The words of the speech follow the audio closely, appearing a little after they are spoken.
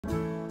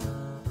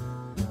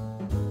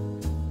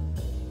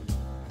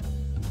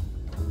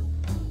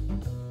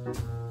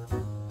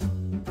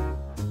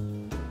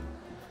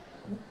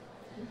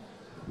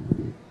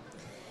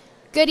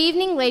Good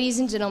evening, ladies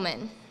and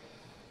gentlemen.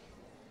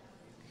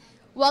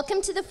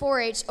 Welcome to the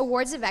 4-H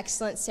Awards of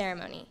Excellence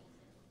ceremony.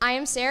 I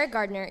am Sarah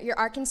Gardner, your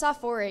Arkansas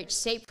 4-H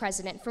State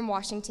President from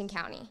Washington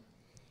County.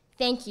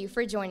 Thank you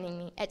for joining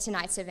me at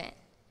tonight's event.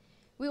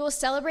 We will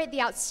celebrate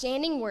the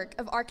outstanding work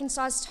of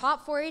Arkansas's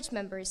top 4-H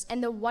members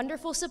and the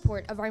wonderful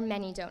support of our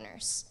many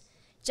donors.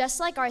 Just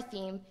like our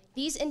theme,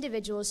 these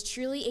individuals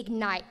truly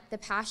ignite the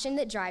passion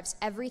that drives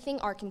everything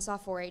Arkansas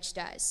 4-H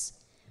does.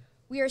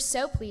 We are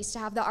so pleased to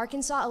have the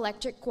Arkansas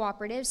Electric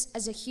Cooperatives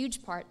as a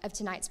huge part of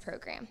tonight's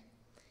program.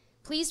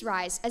 Please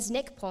rise as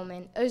Nick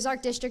Pullman,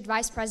 Ozark District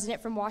Vice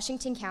President from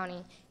Washington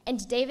County,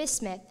 and Davis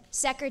Smith,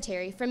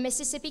 Secretary from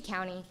Mississippi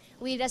County,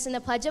 lead us in the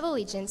Pledge of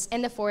Allegiance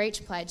and the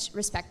 4-H Pledge,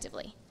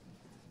 respectively.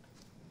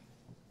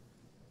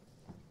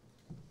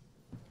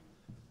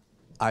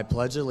 I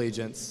pledge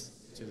allegiance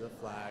to the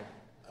flag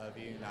of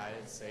the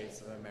United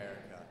States of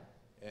America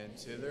and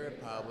to the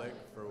republic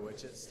for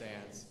which it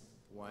stands,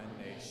 one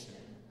nation,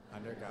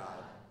 under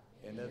God,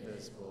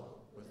 indivisible,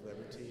 with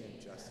liberty and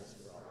justice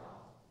for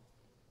all.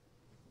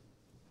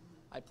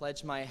 I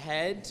pledge my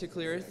head to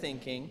clearer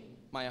thinking,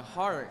 my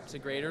heart to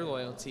greater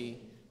loyalty,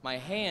 my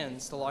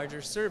hands to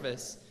larger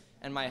service,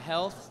 and my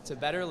health to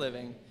better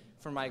living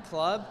for my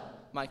club,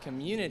 my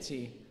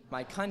community,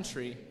 my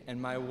country, and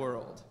my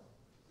world.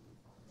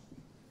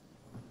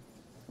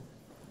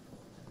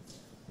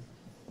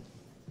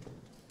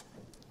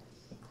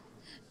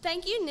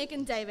 Thank you, Nick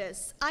and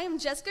Davis. I am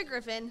Jessica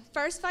Griffin,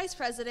 First Vice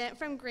President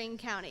from Greene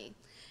County.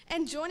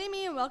 And joining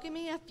me and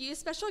welcoming a few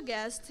special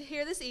guests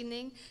here this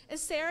evening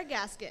is Sarah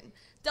Gaskin,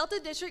 Delta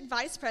District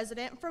Vice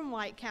President from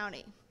White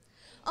County.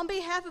 On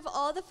behalf of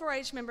all the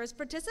 4-H members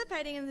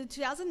participating in the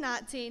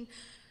 2019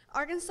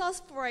 Arkansas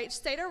 4-H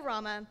State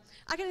O-Rama,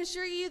 I can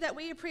assure you that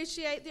we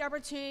appreciate the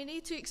opportunity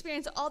to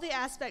experience all the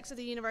aspects of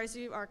the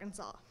University of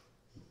Arkansas.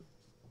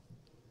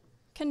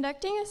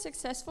 Conducting a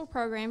successful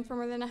program for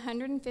more than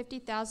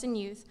 150,000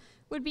 youth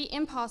would be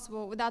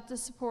impossible without the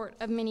support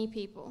of many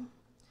people.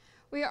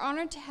 We are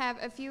honored to have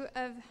a few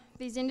of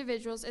these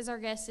individuals as our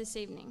guests this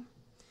evening.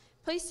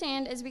 Please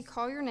stand as we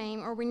call your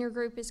name or when your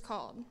group is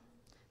called.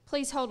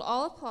 Please hold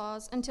all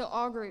applause until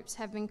all groups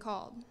have been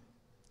called.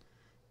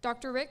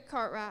 Dr. Rick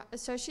Cartwright,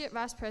 Associate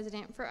Vice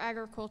President for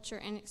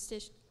Agriculture and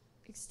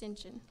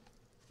Extension.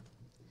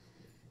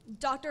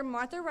 Dr.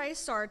 Martha Ray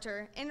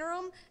Sarter,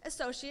 Interim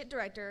Associate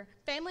Director,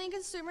 Family and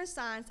Consumer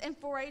Science and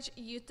 4-H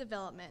Youth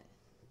Development.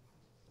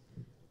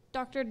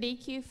 Dr.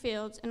 D.Q.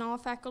 Fields and all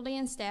faculty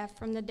and staff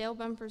from the Dale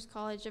Bumpers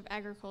College of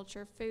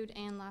Agriculture, Food,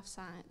 and Life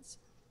Science.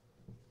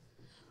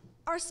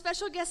 Our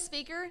special guest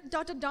speaker,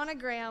 Dr. Donna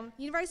Graham,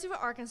 University of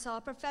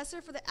Arkansas,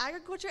 Professor for the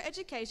Agriculture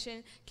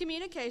Education,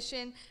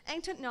 Communication,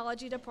 and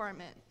Technology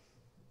Department.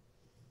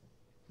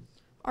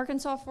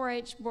 Arkansas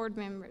 4-H Board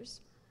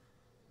members.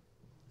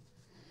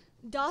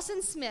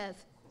 Dawson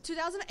Smith,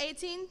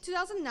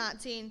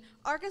 2018-2019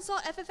 Arkansas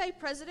FFA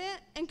President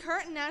and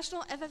current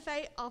National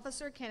FFA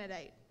Officer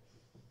Candidate.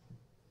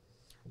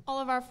 All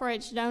of our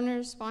 4-H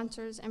donors,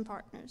 sponsors, and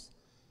partners.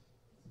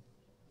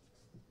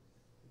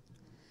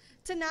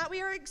 Tonight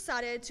we are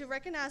excited to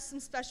recognize some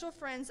special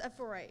friends of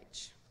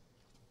 4-H.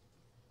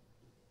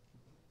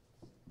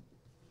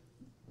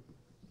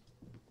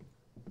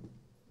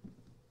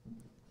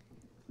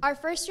 Our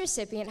first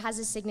recipient has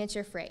a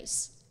signature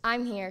phrase,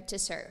 "I'm here to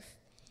serve."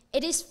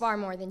 It is far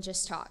more than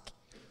just talk.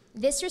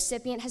 This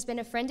recipient has been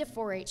a friend of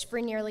 4-H for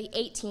nearly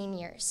 18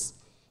 years.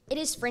 It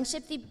is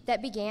friendship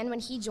that began when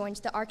he joined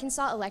the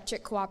Arkansas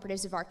Electric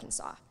Cooperatives of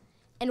Arkansas.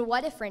 And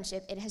what a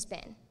friendship it has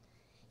been.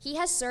 He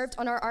has served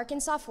on our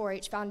Arkansas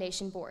 4-H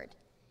Foundation Board.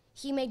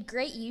 He made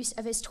great use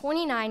of his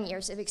 29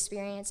 years of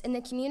experience in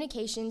the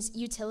communications,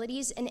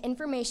 utilities, and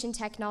information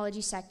technology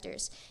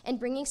sectors and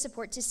bringing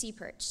support to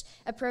CPERCH,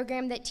 a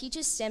program that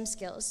teaches STEM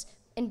skills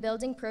in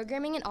building,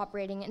 programming, and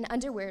operating an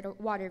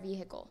underwater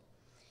vehicle.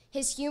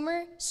 His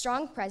humor,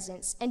 strong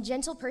presence, and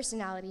gentle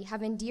personality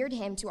have endeared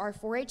him to our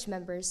 4-H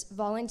members,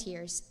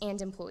 volunteers,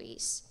 and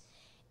employees.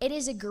 It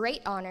is a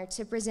great honor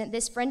to present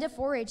this Friend of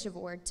 4-H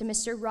Award to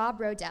Mr. Rob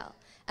Rodell,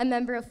 a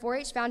member of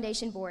 4-H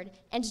Foundation Board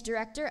and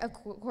Director of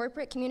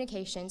Corporate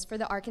Communications for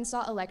the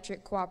Arkansas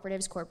Electric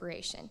Cooperatives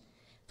Corporation.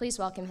 Please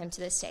welcome him to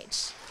the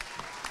stage.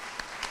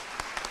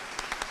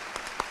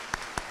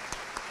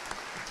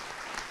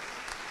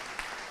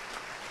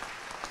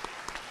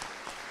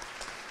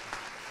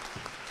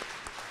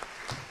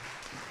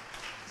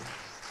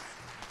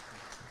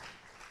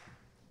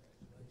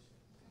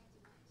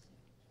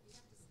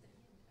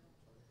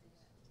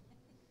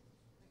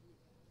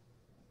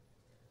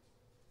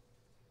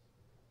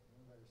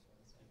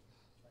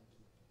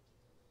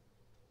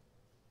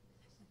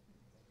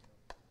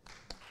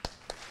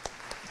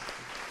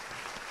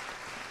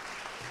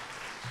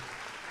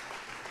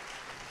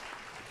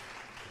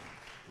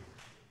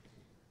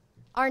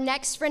 Our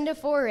next Friend of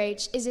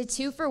 4-H is a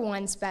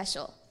 2-for-1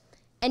 special,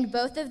 and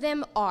both of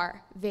them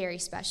are very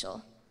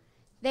special.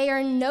 They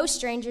are no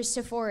strangers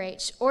to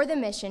 4-H or the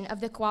mission of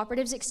the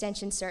Cooperatives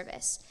Extension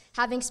Service,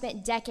 having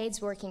spent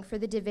decades working for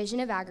the Division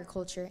of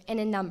Agriculture in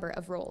a number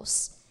of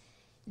roles.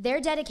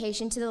 Their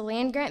dedication to the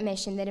land-grant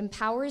mission that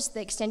empowers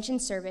the Extension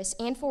Service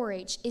and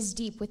 4-H is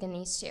deep within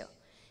these two,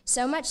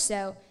 so much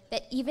so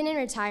that even in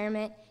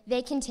retirement,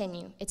 they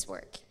continue its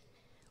work.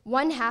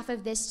 One half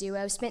of this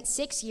duo spent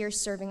 6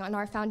 years serving on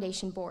our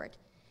foundation board.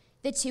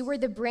 The two were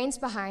the brains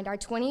behind our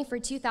 20 for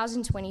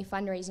 2020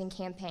 fundraising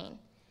campaign.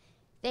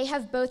 They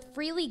have both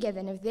freely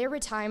given of their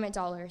retirement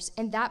dollars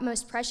and that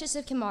most precious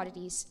of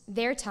commodities,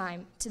 their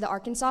time, to the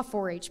Arkansas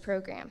 4-H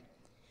program.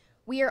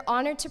 We are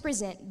honored to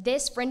present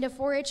this Friend of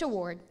 4-H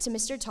Award to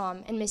Mr.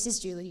 Tom and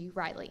Mrs. Julie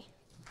Riley.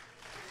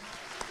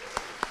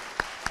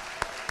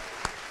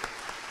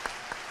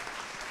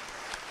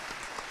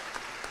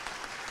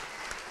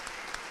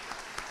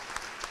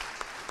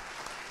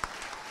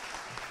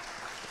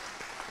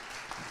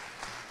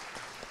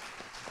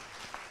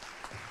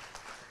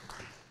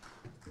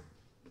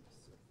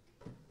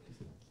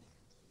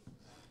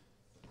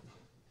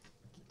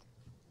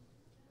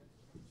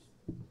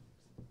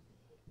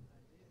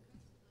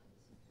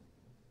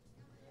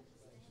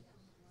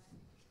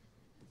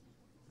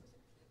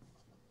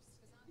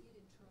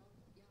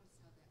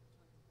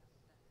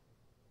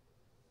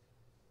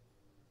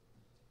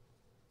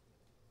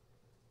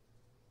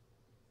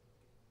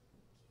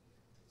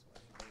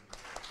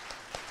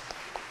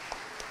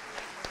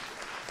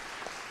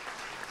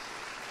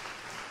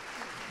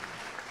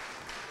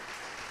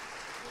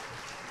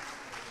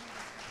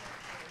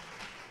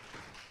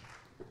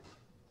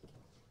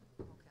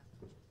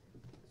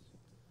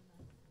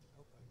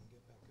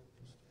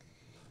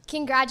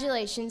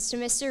 Congratulations to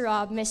Mr.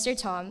 Rob, Mr.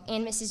 Tom,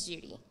 and Mrs.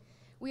 Judy.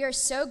 We are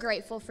so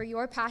grateful for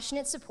your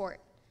passionate support.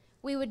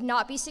 We would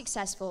not be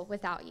successful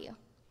without you.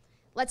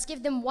 Let's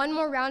give them one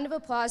more round of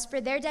applause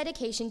for their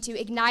dedication to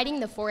igniting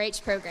the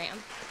 4-H program.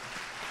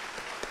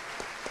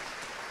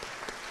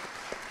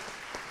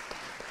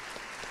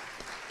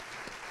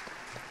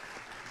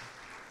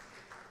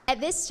 At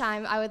this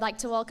time, I would like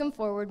to welcome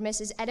forward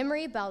Mrs. Etta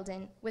Marie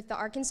Belden with the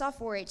Arkansas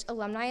 4-H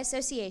Alumni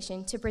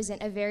Association to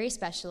present a very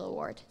special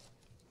award.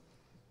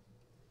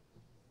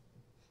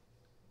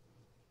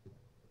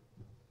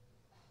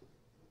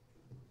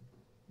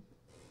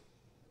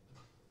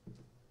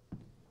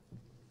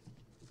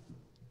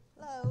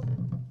 Hello.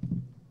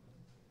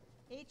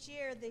 Each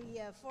year, the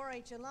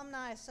 4-H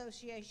Alumni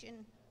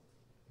Association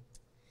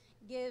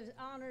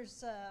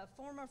honors a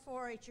former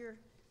 4-H'er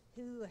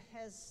who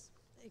has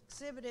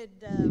exhibited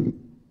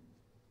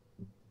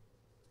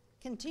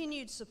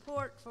continued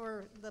support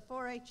for the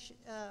 4-H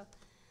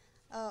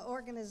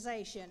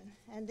organization.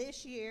 And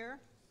this year,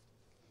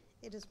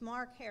 it is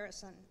Mark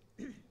Harrison.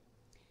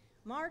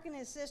 Mark and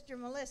his sister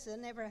Melissa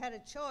never had a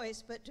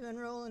choice but to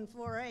enroll in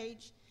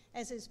 4-H,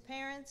 as his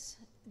parents,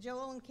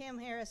 Joel and Kim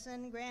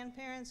Harrison,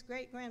 grandparents,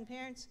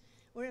 great-grandparents,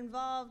 were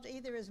involved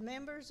either as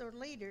members or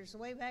leaders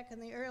way back in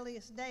the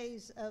earliest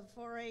days of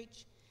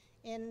 4-H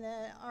in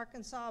the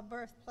Arkansas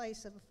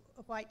birthplace of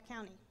White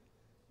County.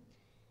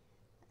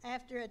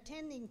 After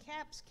attending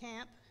CAPS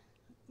camp,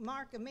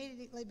 Mark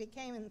immediately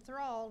became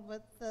enthralled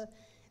with the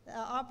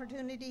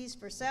opportunities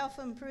for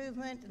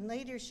self-improvement and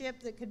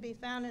leadership that could be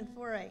found in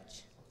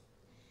 4-H.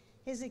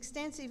 His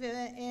extensive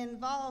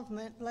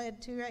involvement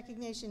led to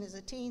recognition as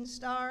a Teen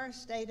Star,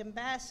 State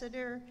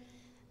Ambassador,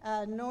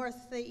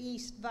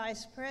 Northeast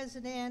Vice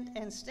President,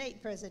 and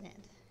State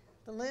President.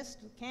 The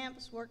list of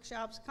camps,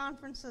 workshops,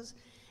 conferences,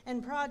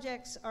 and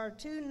projects are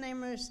too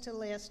numerous to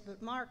list,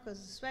 but Mark was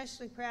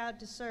especially proud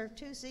to serve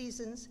 2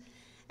 seasons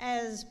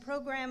as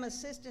program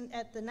assistant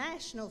at the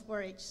National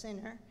 4-H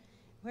Center,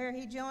 where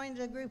he joined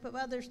a group of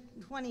other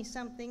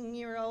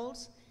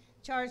 20-something-year-olds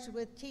charged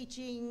with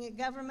teaching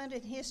government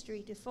and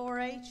history to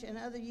 4-H and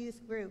other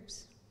youth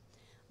groups.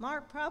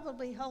 Mark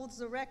probably holds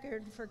the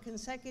record for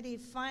consecutive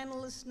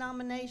finalist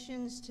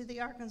nominations to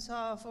the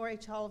Arkansas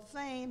 4-H Hall of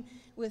Fame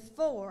with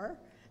 4,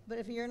 but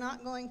if you're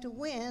not going to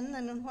win,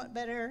 then what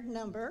better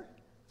number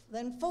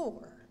than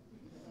 4?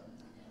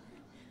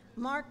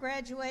 Mark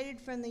graduated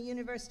from the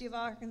University of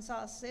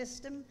Arkansas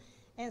system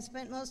and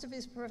spent most of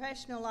his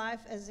professional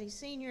life as a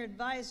senior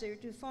advisor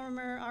to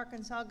former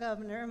Arkansas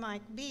Governor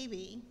Mike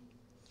Beebe.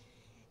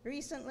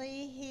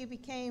 Recently, he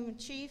became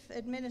chief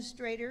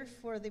administrator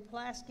for the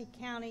Pulaski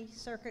County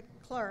Circuit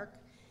Clerk,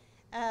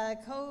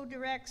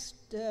 co-directs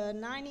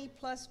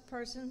 90-plus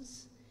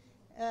persons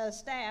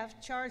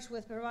staff charged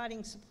with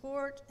providing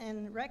support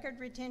and record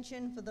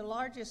retention for the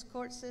largest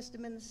court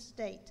system in the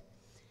state.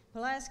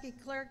 Pulaski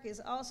Clerk is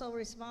also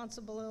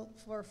responsible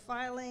for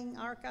filing,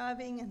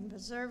 archiving, and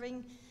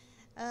preserving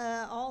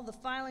all the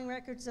filing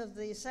records of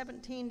the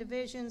 17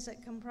 divisions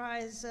that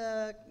comprise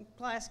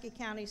Pulaski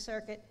County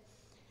Circuit,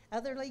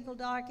 other legal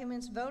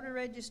documents, voter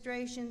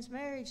registrations,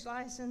 marriage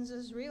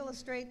licenses, real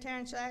estate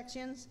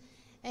transactions,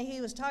 and he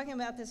was talking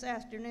about this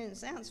afternoon.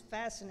 Sounds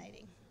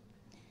fascinating.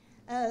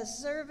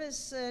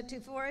 Service to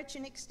 4-H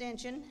and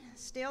Extension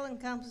still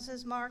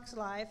encompasses Mark's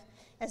life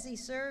as he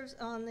serves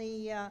on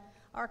the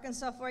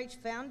Arkansas 4-H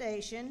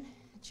Foundation,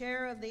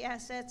 chair of the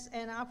Assets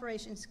and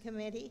Operations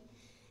Committee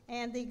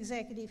and the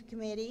Executive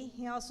Committee.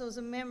 He also is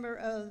a member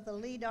of the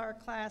LEADAR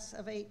class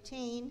of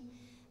 18.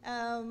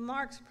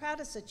 Mark's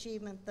proudest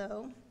achievement,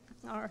 though,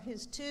 are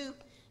his two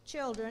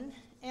children,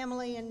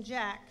 Emily and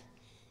Jack,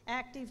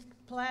 active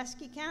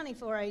Pulaski County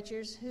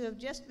 4-H'ers who have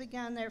just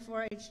begun their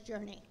 4-H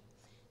journey,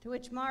 to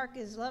which Mark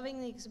is loving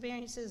the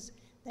experiences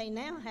they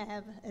now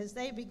have as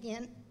they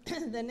begin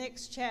the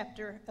next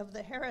chapter of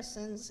the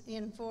Harrisons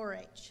in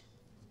 4-H.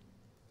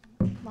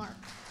 Mark.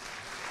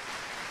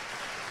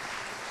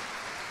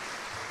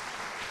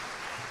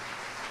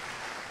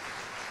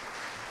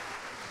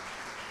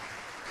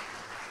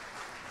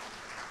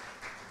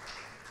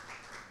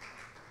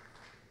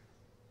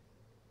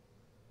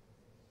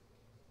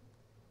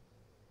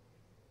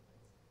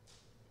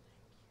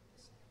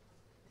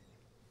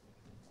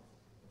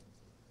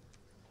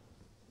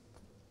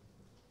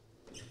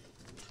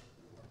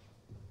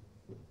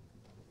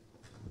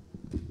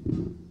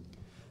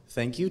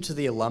 Thank you to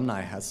the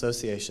Alumni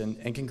Association,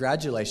 and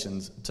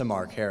congratulations to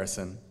Mark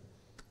Harrison.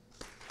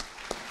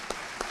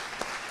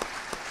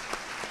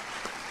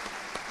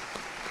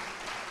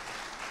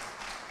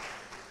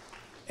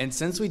 And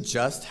since we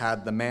just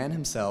had the man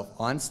himself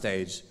on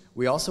stage,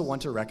 we also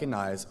want to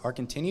recognize our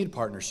continued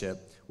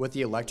partnership with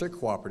the Electric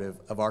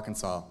Cooperative of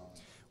Arkansas.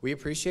 We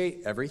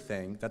appreciate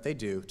everything that they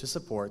do to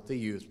support the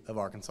youth of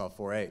Arkansas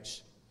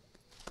 4-H.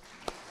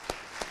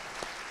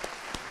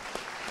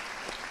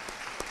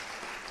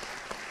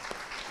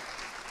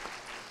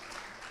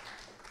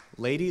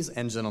 Ladies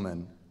and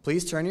gentlemen,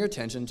 please turn your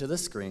attention to the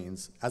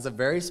screens as a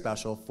very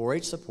special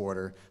 4-H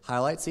supporter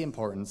highlights the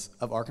importance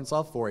of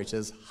Arkansas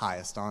 4-H's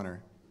highest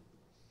honor.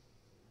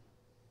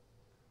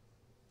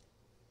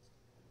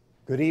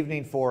 Good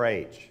evening,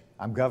 4-H.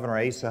 I'm Governor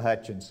Asa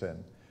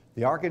Hutchinson.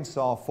 The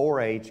Arkansas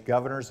 4-H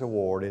Governor's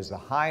Award is the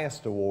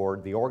highest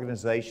award the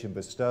organization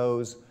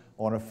bestows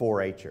on a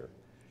 4-H'er.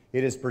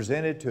 It is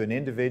presented to an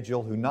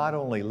individual who not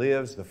only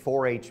lives the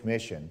 4-H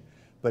mission,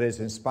 but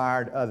has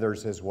inspired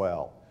others as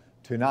well.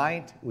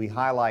 Tonight, we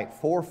highlight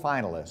 4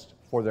 finalists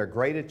for their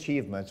great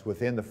achievements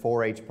within the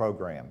 4-H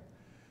program.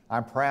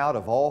 I'm proud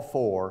of all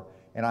 4,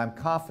 and I'm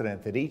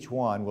confident that each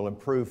one will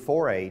improve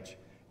 4-H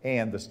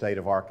and the state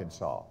of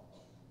Arkansas.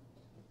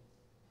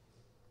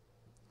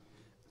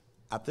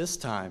 At this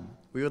time,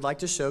 we would like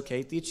to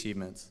showcase the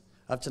achievements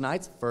of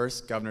tonight's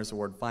first Governor's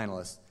Award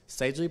finalist,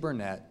 Sagely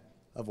Burnett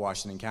of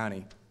Washington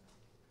County.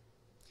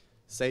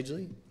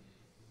 Sagely.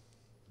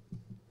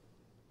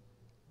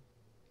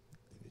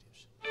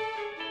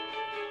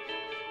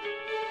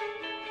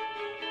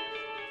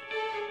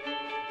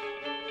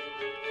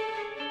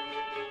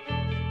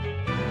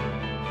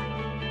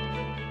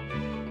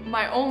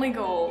 My only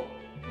goal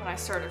when I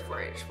started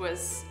 4-H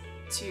was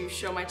to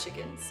show my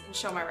chickens and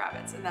show my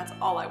rabbits, and that's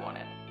all I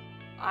wanted.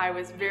 I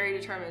was very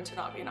determined to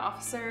not be an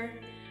officer.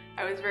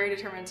 I was very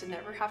determined to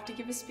never have to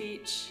give a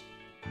speech.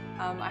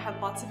 I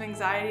had lots of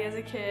anxiety as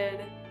a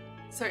kid.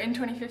 So in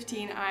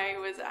 2015, I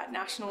was at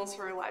Nationals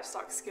for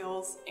Livestock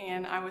Skills,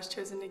 and I was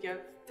chosen to give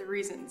the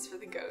reasons for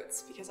the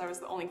goats because I was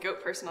the only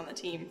goat person on the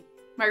team.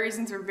 My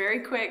reasons were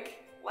very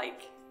quick,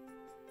 like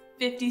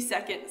 50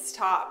 seconds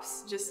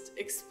tops, just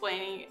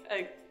explaining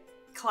a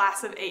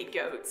class of 8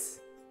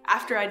 goats.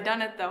 After I'd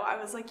done it though,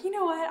 I was like, you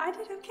know what, I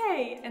did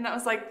okay. And that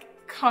was like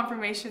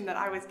confirmation that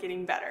I was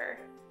getting better.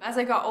 As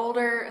I got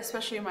older,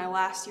 especially in my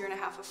last year and a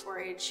half of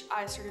 4-H,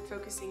 I started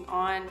focusing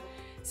on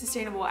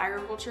sustainable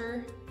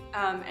agriculture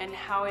and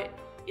how it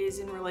is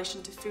in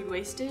relation to food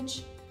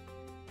wastage,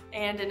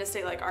 and in a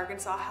state like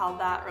Arkansas, how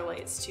that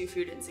relates to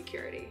food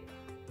insecurity.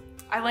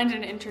 I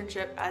landed an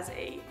internship as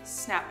a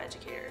SNAP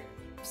educator.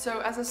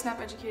 So as a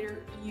SNAP educator,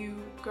 you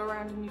go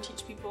around and you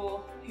teach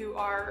people who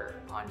are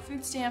on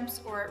food stamps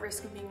or at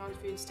risk of being on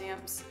food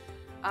stamps,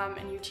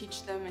 and you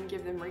teach them and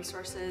give them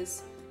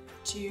resources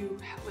to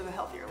live a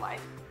healthier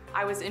life.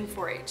 I was in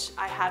 4-H.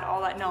 I had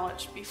all that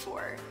knowledge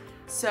before.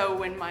 So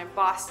when my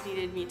boss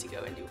needed me to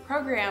go and do a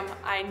program,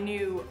 I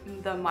knew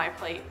the My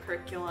Plate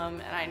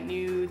curriculum, and I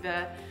knew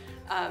the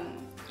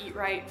Eat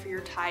Right for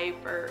your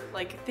type, or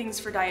like things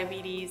for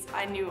diabetes.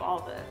 I knew all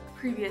the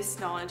previous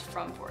knowledge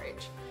from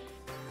 4-H.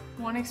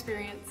 One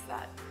experience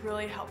that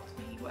really helped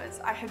me was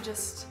I had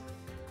just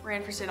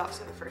ran for state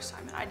officer the first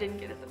time, and I didn't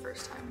get it the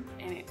first time,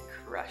 and it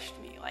crushed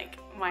me, like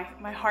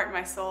my heart and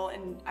my soul,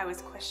 and I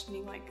was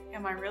questioning, like,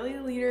 am I really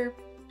a leader?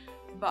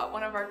 But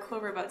one of our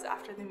Clover buds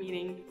after the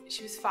meeting,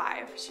 she was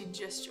 5, she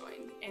just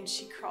joined, and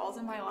she crawls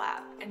in my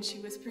lap and she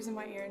whispers in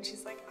my ear and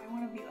she's like, I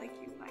want to be like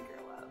you when I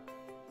grow up.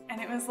 And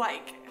it was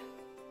like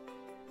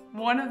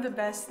one of the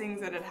best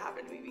things that had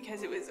happened to me,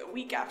 because it was a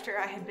week after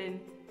I had been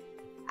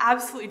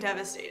absolutely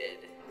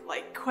devastated,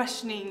 like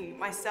questioning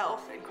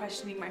myself and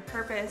questioning my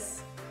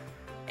purpose,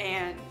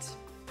 and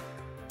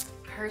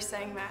her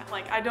saying that,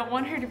 like, I don't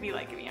want her to be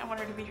like me, I want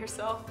her to be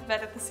herself,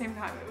 but at the same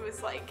time it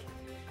was like,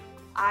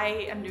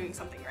 I am doing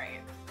something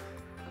right.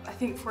 I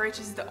think 4-H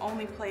is the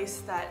only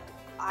place that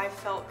I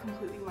felt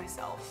completely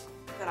myself,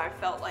 that I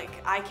felt like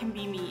I can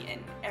be me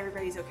and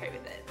everybody's okay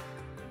with it.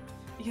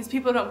 Because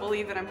people don't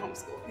believe that I'm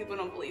homeschooled, people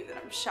don't believe that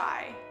I'm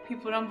shy,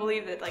 people don't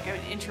believe that, like, I'm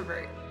an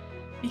introvert,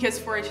 because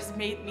 4-H has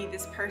made me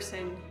this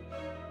person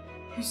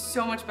who's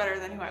so much better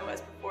than who I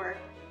was before.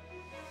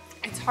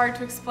 It's hard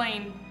to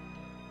explain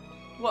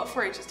what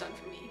 4-H has done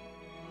for me.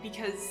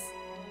 because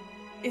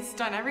it's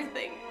done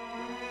everything.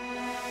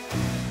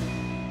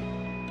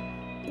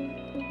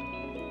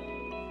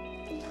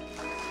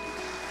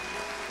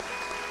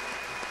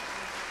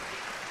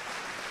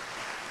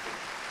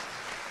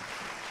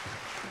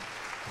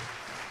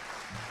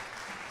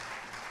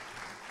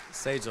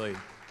 Sagely,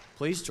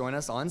 please join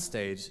us on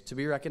stage to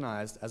be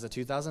recognized as a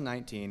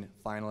 2019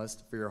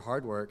 finalist for your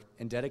hard work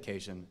and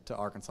dedication to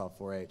Arkansas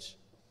 4-H.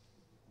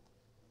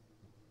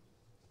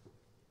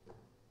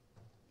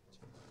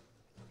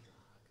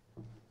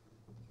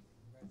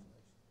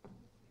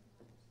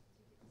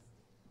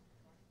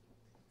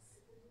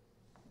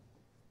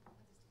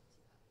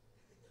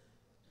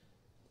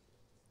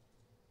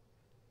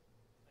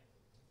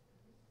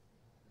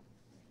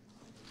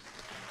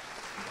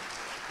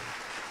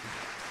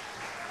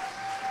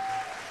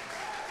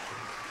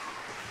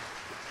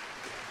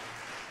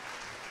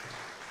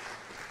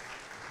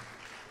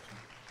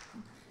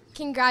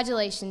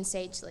 Congratulations,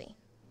 Sagely.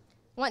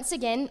 Once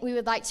again, we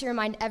would like to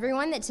remind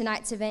everyone that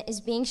tonight's event is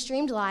being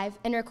streamed live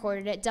and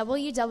recorded at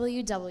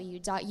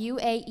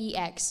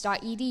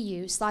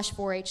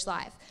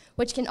www.uaex.edu/4hlive,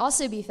 which can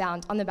also be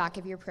found on the back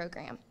of your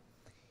program.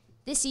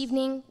 This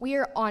evening, we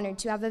are honored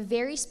to have a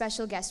very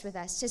special guest with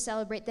us to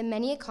celebrate the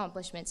many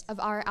accomplishments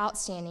of our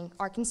outstanding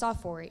Arkansas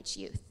 4-H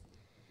youth.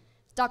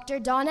 Dr.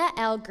 Donna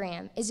L.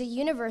 Graham is a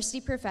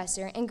university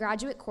professor and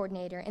graduate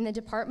coordinator in the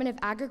Department of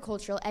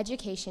Agricultural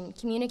Education,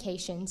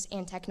 Communications,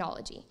 and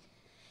Technology.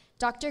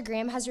 Dr.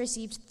 Graham has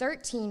received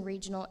 13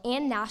 regional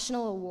and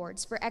national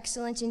awards for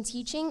excellence in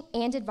teaching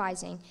and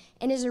advising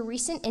and is a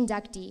recent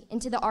inductee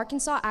into the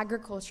Arkansas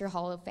Agriculture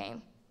Hall of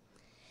Fame.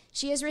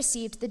 She has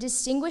received the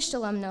Distinguished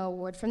Alumna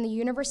Award from the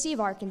University of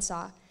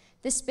Arkansas,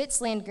 the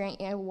Spitz Land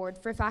Grant Award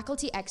for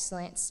Faculty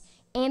Excellence,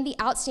 and the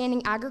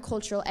Outstanding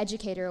Agricultural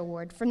Educator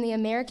Award from the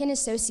American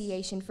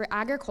Association for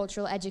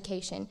Agricultural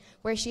Education,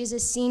 where she is a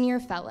senior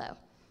fellow.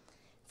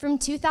 From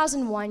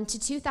 2001 to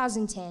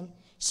 2010,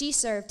 she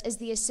served as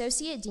the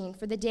Associate Dean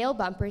for the Dale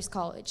Bumpers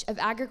College of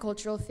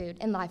Agricultural Food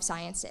and Life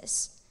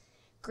Sciences.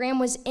 Graham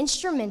was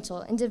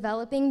instrumental in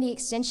developing the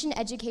Extension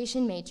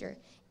Education major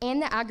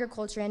and the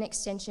Agriculture and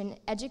Extension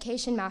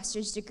Education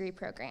Master's Degree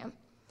program.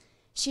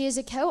 She is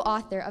a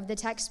co-author of the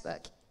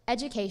textbook,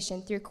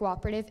 Education Through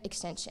Cooperative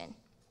Extension.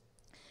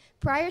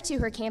 Prior to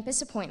her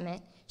campus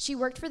appointment, she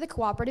worked for the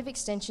Cooperative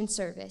Extension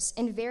Service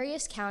in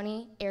various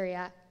county,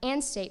 area,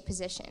 and state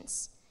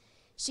positions.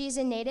 She is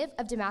a native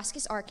of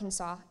Damascus,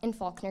 Arkansas, in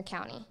Faulkner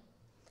County.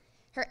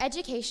 Her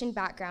education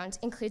background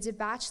includes a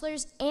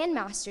bachelor's and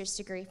master's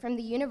degree from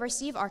the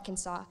University of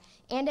Arkansas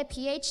and a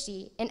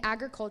PhD in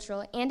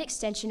agricultural and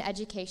extension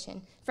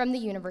education from the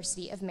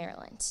University of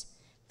Maryland.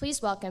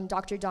 Please welcome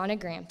Dr. Donna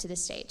Graham to the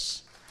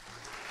stage.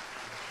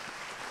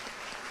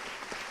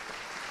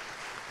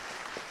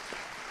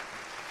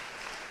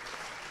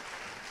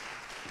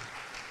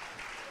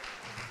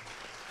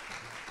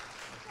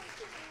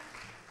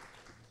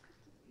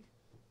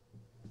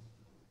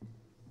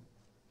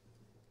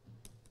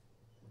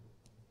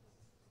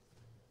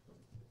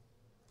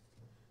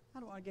 I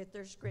don't want to get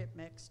their script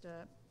mixed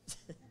up.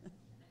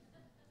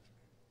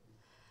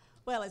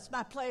 Well, it's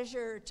my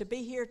pleasure to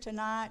be here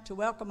tonight to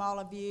welcome all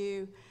of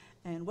you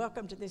and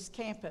welcome to this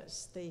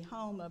campus, the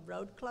home of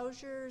road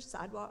closures,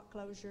 sidewalk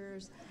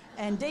closures,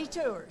 and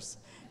detours.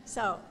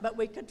 But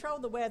we control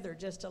the weather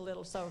just a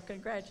little, so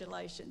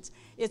congratulations.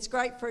 It's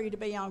great for you to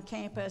be on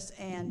campus,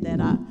 and that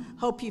I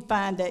hope you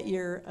find that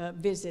your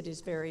visit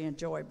is very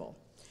enjoyable.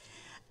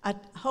 I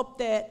hope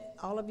that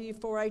all of you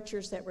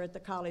 4-H'ers that were at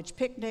the college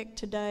picnic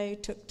today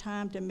took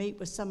time to meet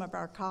with some of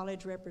our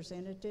college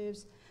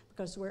representatives,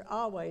 because we're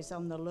always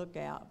on the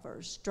lookout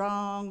for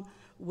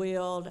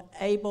strong-willed,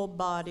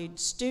 able-bodied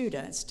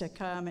students to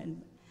come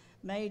and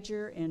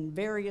major in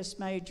various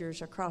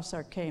majors across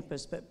our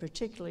campus, but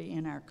particularly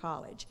in our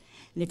college.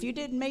 And if you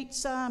didn't meet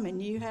some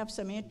and you have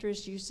some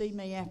interest, you see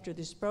me after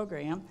this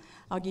program,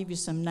 I'll give you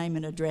some name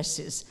and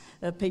addresses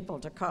of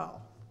people to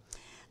call.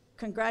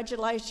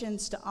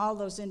 Congratulations to all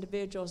those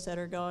individuals that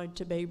are going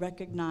to be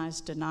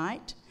recognized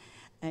tonight.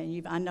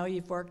 And I know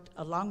you've worked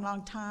a long,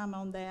 long time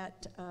on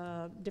that,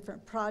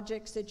 different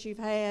projects that you've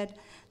had,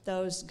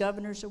 those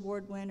Governor's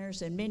Award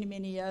winners and many,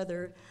 many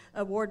other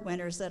award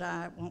winners that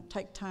I won't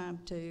take time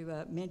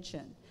to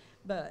mention.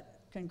 But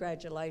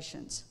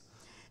congratulations.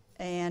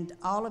 And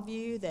all of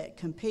you that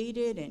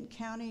competed in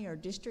county or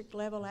district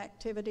level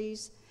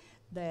activities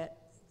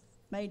that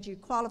made you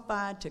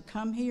qualified to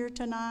come here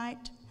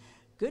tonight,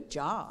 good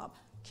job.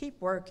 Keep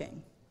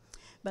working.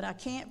 But I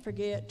can't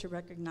forget to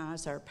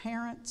recognize our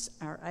parents,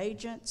 our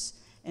agents,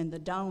 and the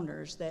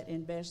donors that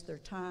invest their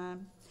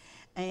time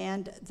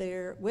and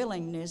their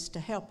willingness to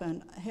help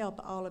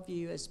all of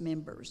you as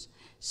members.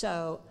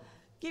 So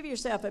give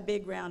yourself a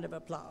big round of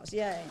applause.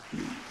 Yay.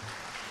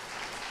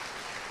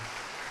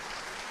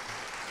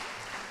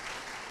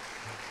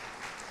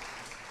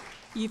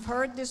 You've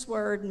heard this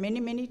word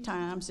many, many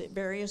times at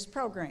various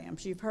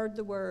programs. You've heard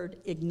the word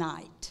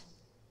ignite.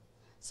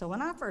 So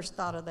when I first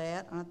thought of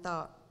that, I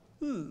thought,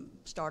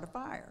 start a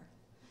fire.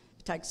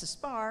 It takes a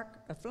spark,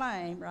 a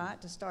flame,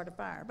 right, to start a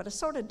fire. But I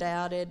sort of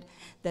doubted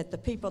that the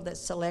people that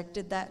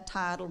selected that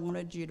title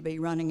wanted you to be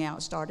running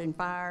out starting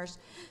fires.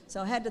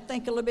 So I had to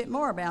think a little bit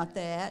more about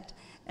that,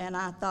 and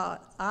I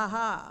thought,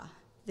 aha,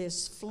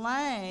 this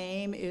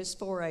flame is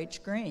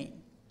 4-H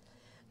green.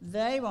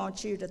 They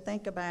want you to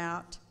think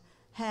about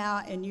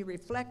how, and you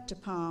reflect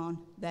upon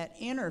that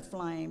inner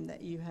flame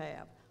that you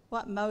have.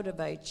 What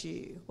motivates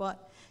you?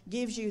 What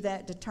gives you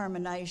that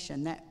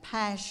determination, that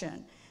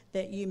passion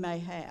that you may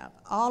have,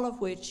 all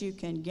of which you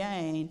can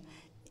gain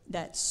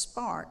that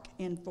spark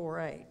in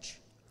 4-H.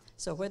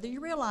 So whether you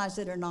realize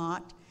it or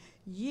not,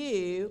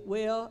 you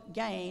will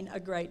gain a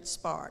great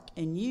spark,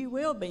 and you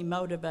will be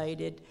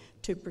motivated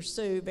to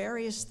pursue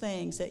various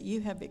things that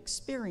you have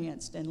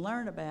experienced and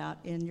learned about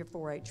in your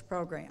 4-H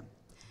program.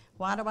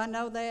 Why do I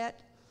know that?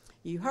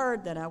 You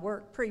heard that I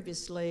worked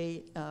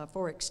previously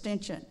for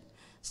Extension.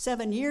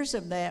 7 years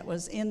of that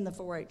was in the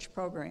 4-H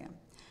program.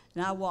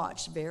 And I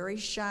watched very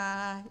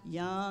shy,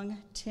 young,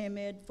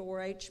 timid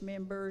 4-H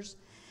members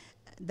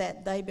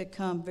that they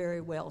become very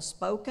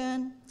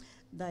well-spoken,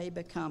 they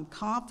become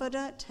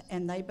confident,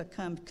 and they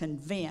become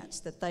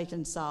convinced that they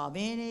can solve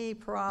any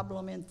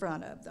problem in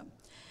front of them.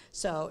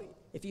 So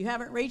if you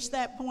haven't reached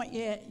that point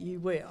yet, you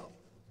will.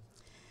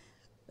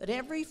 But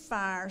every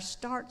fire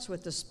starts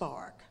with a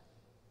spark.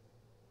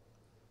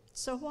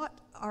 So what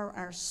are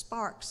our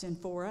sparks in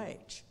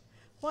 4-H?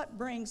 What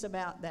brings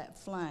about that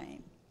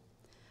flame?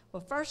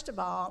 Well, first of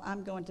all,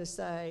 I'm going to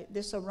say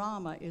this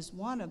O-Rama is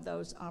one of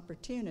those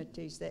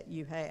opportunities that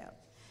you have.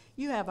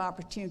 You have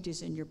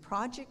opportunities in your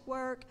project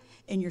work,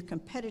 in your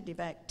competitive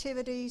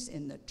activities,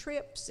 in the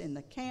trips, in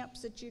the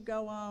camps that you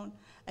go on,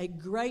 a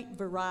great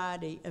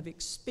variety of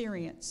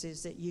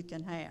experiences that you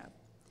can have.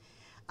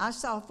 I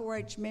saw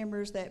 4-H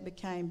members that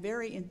became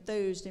very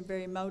enthused and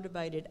very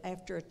motivated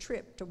after a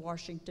trip to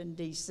Washington,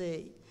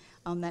 D.C.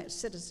 on that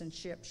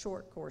citizenship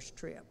short course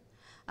trip.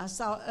 I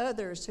saw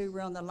others who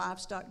were on the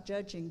livestock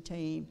judging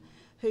team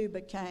who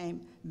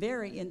became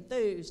very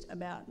enthused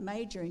about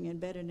majoring in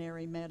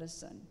veterinary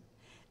medicine.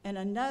 And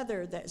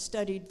another that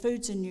studied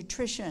foods and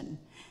nutrition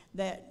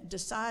that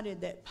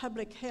decided that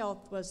public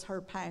health was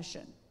her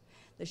passion,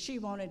 that she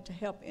wanted to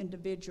help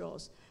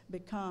individuals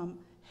become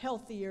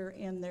healthier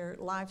in their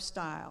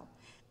lifestyle.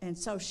 And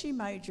so she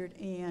majored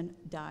in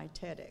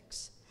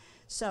dietetics.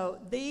 So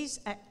these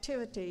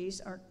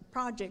activities or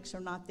projects are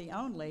not the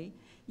only.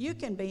 You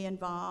can be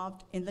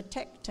involved in the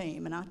tech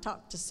team, and I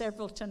talked to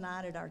several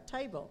tonight at our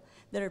table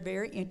that are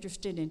very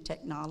interested in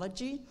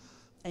technology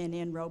and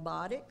in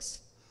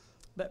robotics,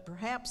 but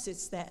perhaps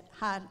it's that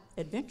high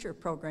adventure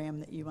program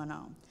that you went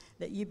on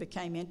that you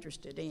became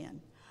interested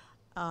in.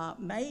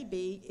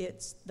 Maybe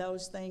it's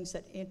those things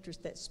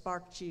that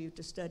sparked you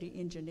to study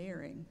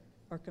engineering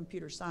or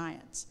computer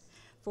science.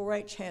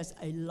 4-H has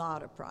a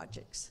lot of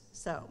projects.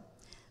 So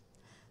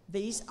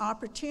these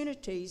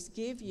opportunities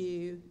give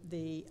you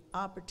the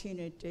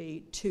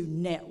opportunity to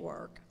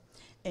network,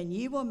 and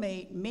you will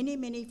meet many,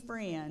 many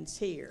friends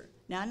here.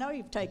 Now, I know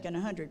you've taken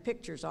 100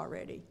 pictures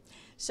already,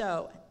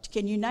 so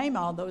can you name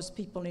all those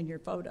people in your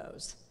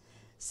photos?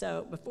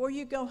 So before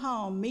you go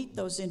home, meet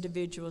those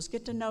individuals,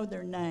 get to know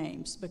their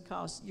names,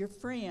 because your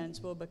friends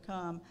will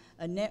become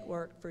a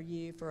network for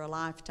you for a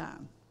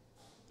lifetime.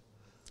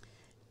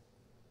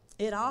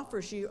 It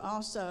offers you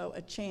also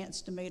a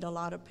chance to meet a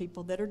lot of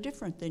people that are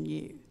different than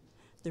you.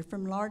 They're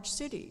from large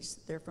cities.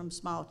 They're from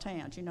small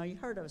towns. You know, you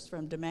heard us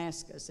from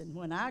Damascus, and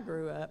when I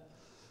grew up,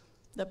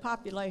 the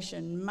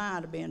population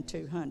might have been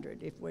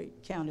 200 if we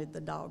counted the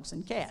dogs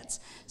and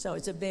cats. So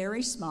it's a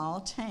very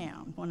small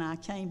town when I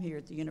came here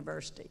at the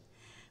university.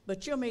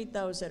 But you'll meet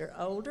those that are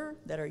older,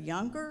 that are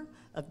younger,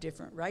 of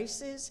different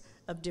races,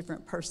 of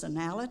different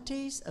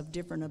personalities, of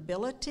different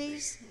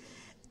abilities,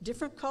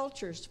 different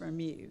cultures from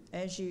you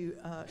as you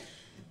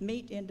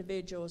meet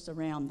individuals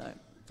around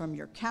from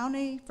your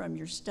county, from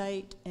your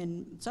state,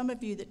 and some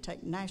of you that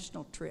take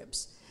national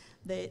trips,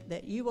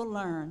 that you will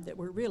learn that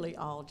we're really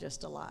all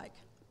just alike.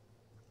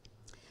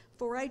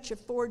 4-H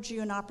affords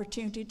you an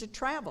opportunity to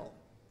travel.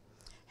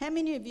 How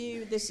many of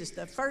you, this is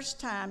the first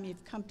time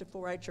you've come to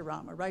 4-H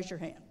O-Rama? Raise your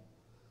hand.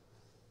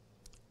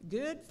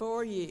 Good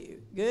for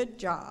you. Good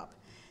job.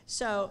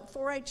 So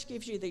 4-H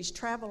gives you these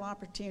travel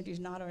opportunities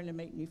not only to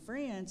meet new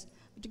friends,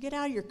 but to get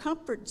out of your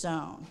comfort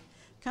zone.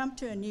 Come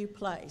to a new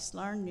place,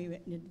 learn new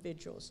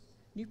individuals,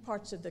 new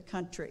parts of the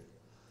country.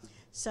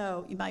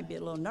 So you might be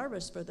a little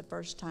nervous for the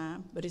first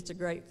time, but it's a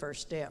great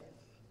first step.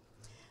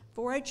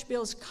 4-H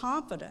builds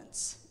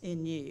confidence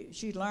in you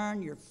as you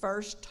learn your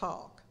first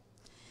talk.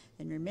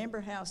 And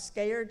remember how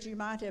scared you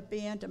might have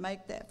been to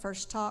make that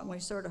first talk, and we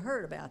sort of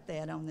heard about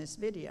that on this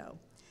video.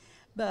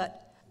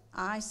 But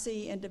I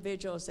see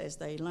individuals as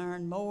they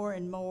learn more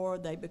and more,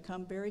 they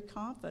become very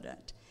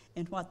confident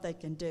in what they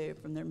can do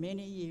from their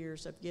many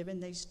years of giving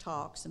these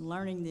talks and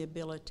learning the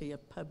ability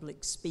of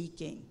public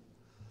speaking.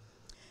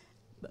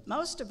 But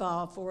most of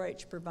all,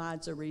 4-H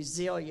provides a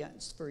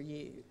resilience for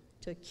you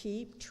to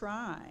keep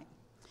trying.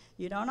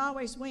 You don't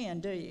always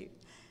win, do you?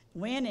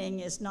 Winning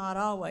is not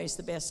always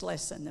the best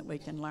lesson that we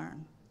can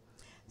learn.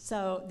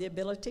 So the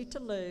ability to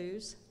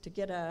lose, to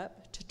get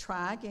up, to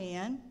try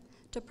again,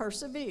 to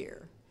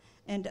persevere,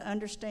 and to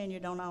understand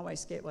you don't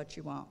always get what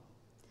you want.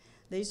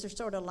 These are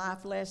sort of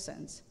life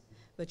lessons,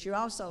 but you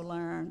also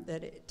learn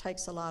that it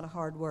takes a lot of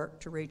hard work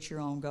to reach your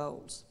own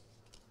goals.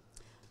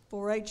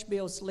 4-H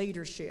builds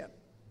leadership.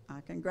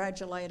 I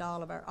congratulate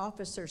all of our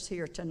officers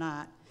here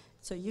tonight.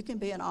 So you can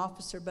be an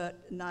officer,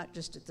 but not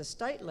just at the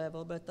state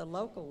level, but the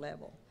local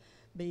level.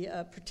 Be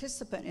a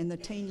participant in the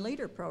Teen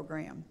Leader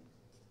Program.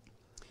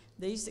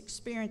 These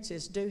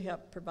experiences do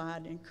help provide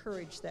and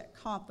encourage that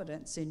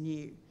confidence in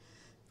you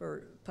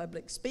for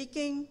public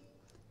speaking,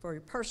 for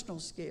your personal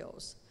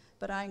skills.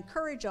 But I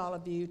encourage all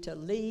of you to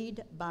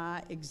lead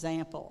by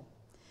example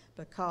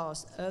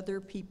because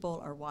other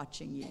people are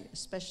watching you,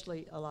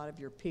 especially a lot of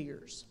your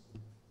peers.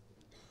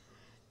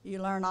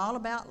 You learn all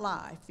about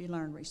life. You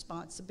learn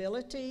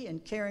responsibility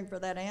and caring for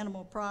that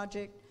animal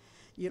project.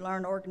 You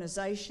learn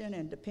organization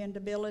and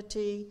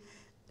dependability,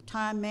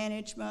 time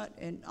management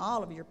in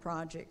all of your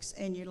projects,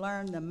 and you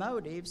learn the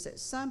motives that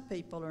some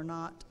people are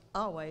not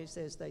always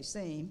as they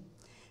seem,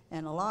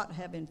 and a lot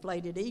have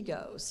inflated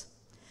egos.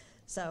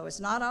 So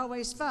it's not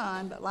always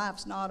fun, but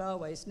life's not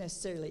always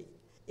necessarily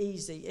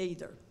easy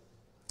either.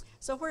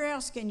 So where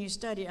else can you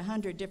study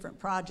 100 different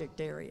project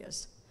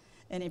areas?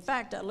 And in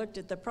fact, I looked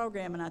at the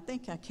program and I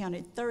think I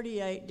counted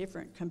 38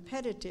 different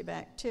competitive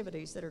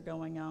activities that are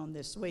going on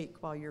this week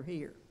while you're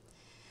here.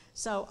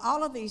 So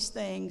all of these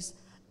things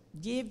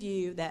give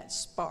you that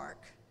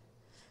spark.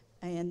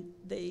 And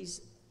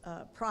these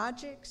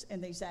projects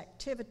and these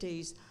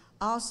activities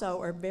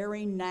also are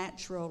very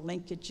natural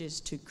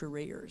linkages to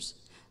careers.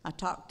 I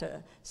talked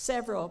to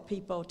several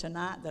people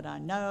tonight that I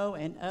know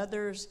and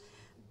others,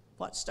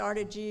 what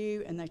started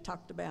you, and they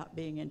talked about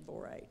being in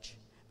 4-H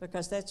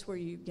because that's where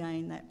you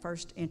gain that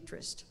first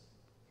interest.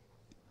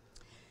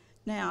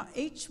 Now,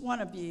 each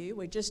one of you,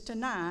 we just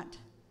tonight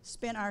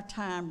spent our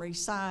time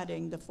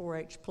reciting the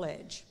 4-H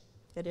pledge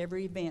at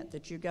every event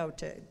that you go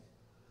to.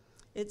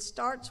 It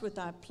starts with,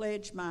 I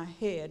pledge my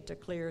head to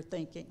clear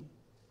thinking.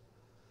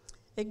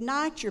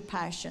 Ignite your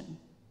passion.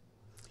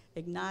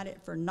 Ignite it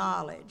for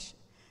knowledge.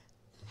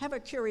 Have a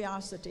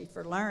curiosity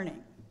for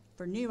learning,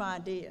 for new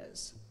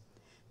ideas.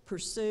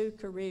 Pursue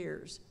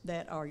careers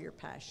that are your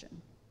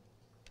passion.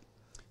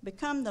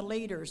 Become the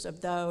leaders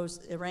of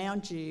those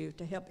around you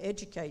to help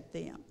educate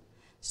them.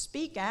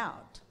 Speak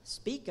out,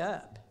 speak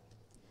up.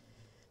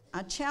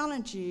 I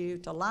challenge you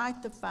to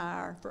light the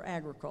fire for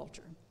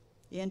agriculture,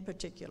 in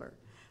particular,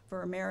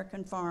 for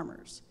American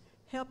farmers.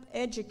 Help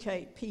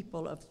educate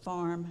people of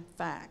farm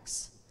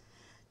facts.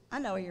 I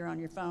know you're on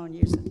your phone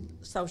using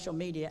social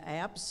media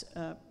apps,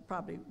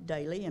 probably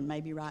daily and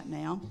maybe right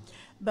now,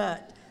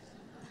 but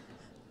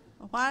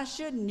why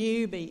shouldn't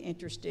you be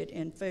interested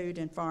in food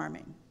and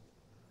farming?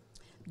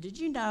 Did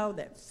you know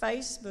that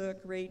Facebook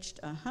reached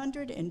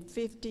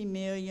 150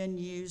 million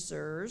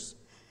users,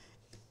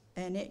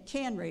 and it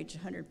can reach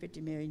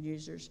 150 million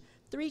users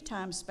 3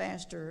 times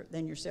faster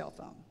than your cell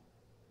phone?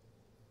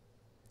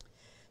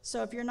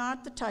 So if you're not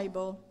at the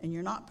table and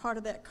you're not part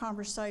of that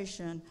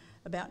conversation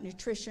about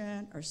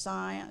nutrition or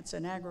science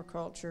and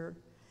agriculture,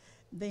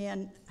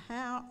 then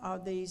how are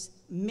these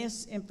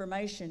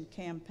misinformation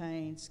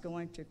campaigns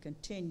going to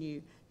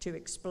continue to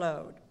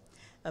explode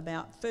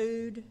about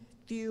food,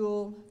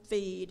 fuel,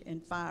 feed,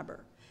 and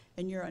fiber?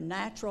 And you're a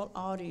natural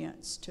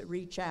audience to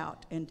reach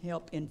out and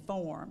help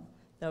inform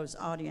those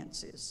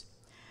audiences.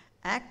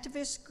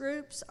 Activist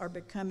groups are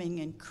becoming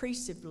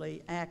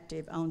increasingly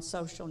active on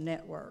social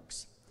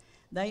networks.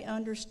 They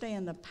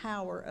understand the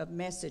power of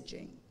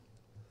messaging.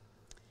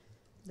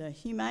 The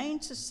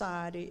Humane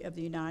Society of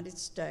the United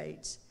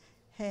States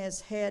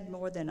has had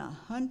more than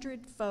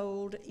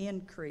 100-fold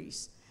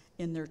increase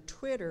in their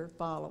Twitter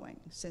following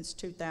since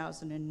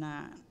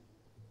 2009.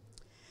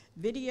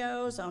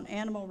 Videos on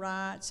animal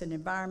rights and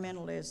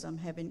environmentalism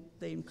have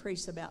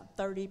increased about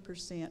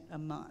 30% a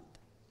month.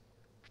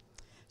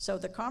 So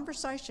the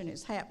conversation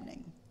is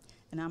happening,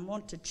 and I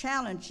want to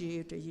challenge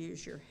you to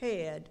use your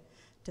head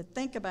to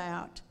think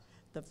about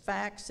the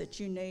facts that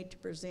you need to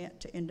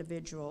present to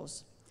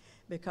individuals,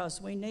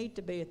 because we need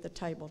to be at the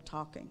table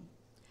talking,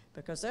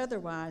 because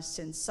otherwise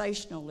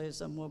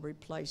sensationalism will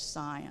replace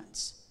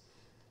science.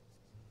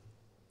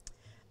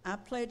 I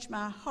pledge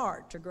my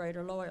heart to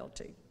greater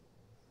loyalty.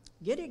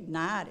 Get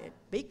ignited,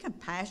 be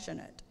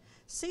compassionate,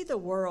 see the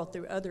world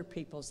through other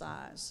people's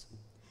eyes.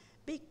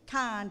 Be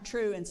kind,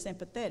 true, and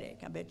sympathetic.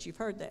 I bet you've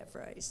heard that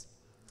phrase.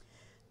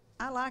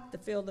 I like the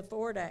Fill the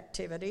Ford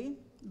activity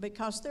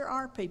because there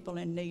are people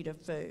in need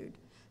of food.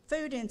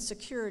 Food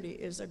insecurity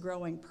is a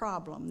growing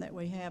problem that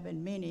we have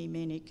in many,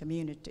 many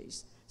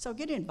communities. So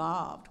get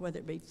involved, whether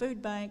it be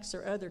food banks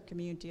or other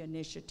community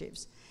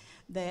initiatives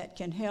that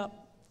can help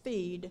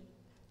feed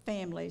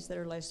families that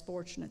are less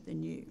fortunate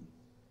than you.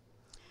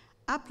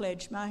 I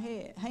pledge my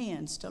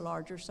hands to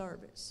larger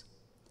service.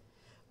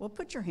 Well,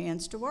 put your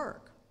hands to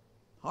work.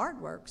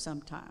 Hard work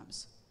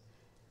sometimes.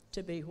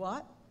 To be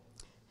what?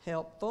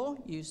 Helpful,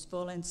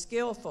 useful, and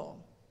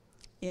skillful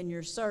in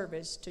your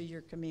service to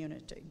your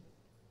community.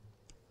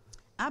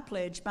 I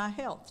pledge my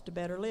health to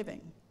better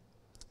living.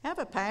 Have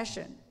a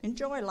passion.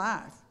 Enjoy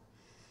life.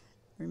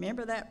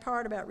 Remember that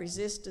part about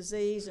resist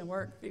disease and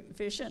work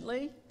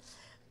efficiently?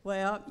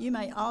 Well, you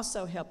may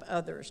also help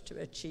others to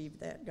achieve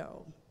that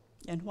goal.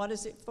 And what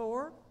is it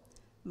for?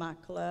 My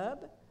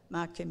club,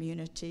 my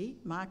community,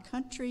 my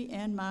country,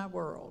 and my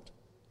world.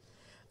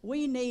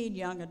 We need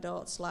young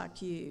adults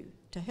like you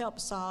to help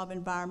solve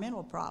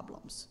environmental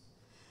problems,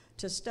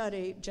 to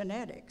study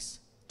genetics,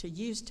 to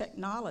use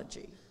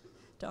technology,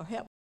 to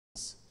help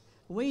us.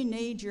 We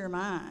need your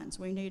minds.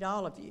 We need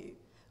all of you.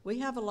 We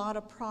have a lot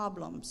of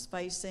problems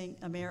facing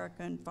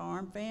American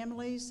farm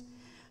families,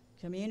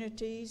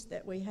 communities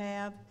that we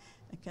have,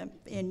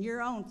 in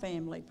your own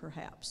family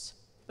perhaps,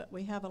 but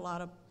we have a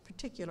lot of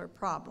particular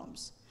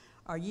problems.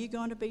 Are you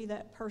going to be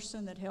that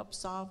person that helps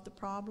solve the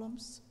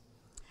problems?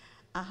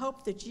 I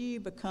hope that you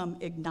become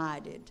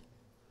ignited.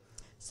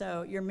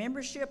 So your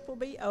membership will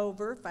be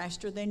over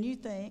faster than you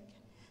think.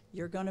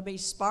 You're going to be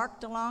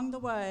sparked along the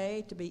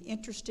way to be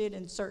interested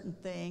in certain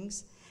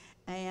things,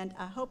 and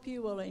I hope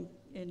you will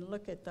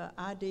look at the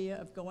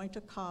idea of going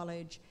to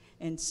college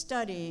and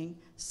studying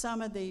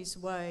some of these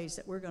ways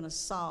that we're going to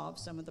solve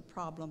some of the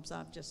problems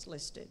I've just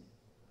listed.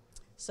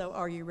 So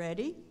are you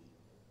ready?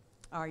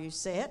 Are you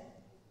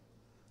set?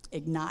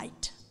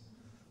 Ignite.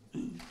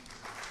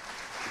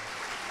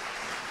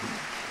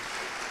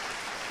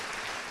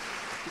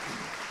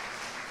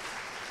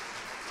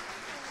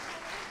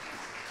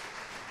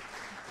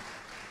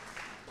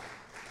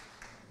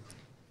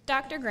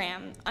 Dr.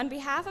 Graham, on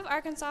behalf of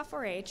Arkansas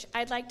 4-H,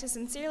 I'd like to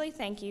sincerely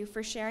thank you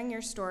for sharing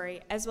your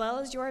story as well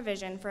as your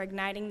vision for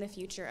igniting the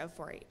future of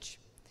 4-H.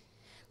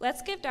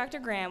 Let's give Dr.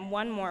 Graham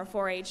one more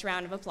 4-H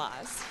round of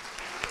applause.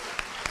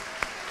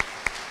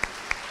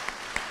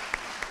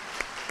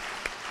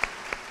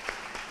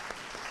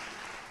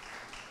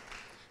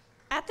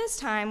 At this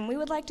time, we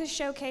would like to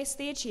showcase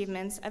the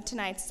achievements of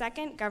tonight's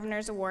second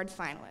Governor's Award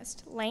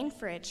finalist, Lane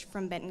Fritch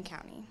from Benton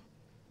County.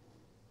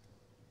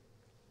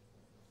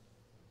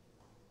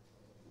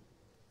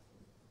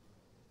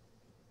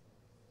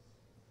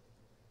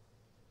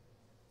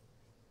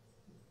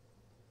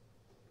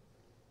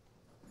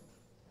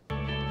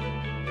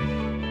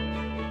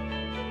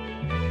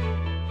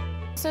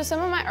 So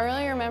some of my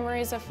earlier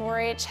memories of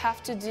 4-H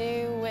have to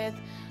do with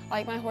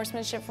like my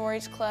horsemanship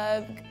 4-H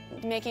club,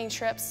 making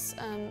trips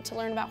to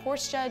learn about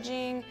horse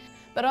judging,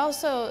 but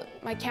also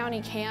my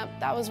county camp.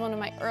 That was one of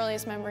my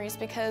earliest memories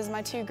because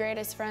my two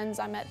greatest friends,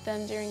 I met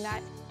them during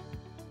that.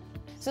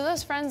 So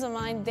those friends of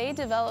mine, they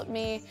developed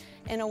me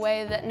in a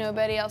way that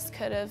nobody else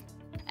could have.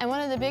 And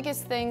one of the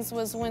biggest things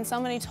was when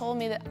somebody told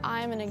me that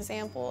I'm an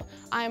example,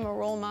 I'm a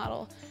role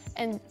model.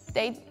 And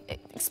they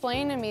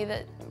explained to me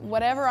that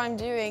whatever I'm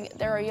doing,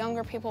 there are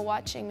younger people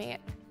watching me.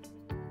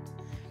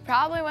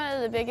 Probably one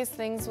of the biggest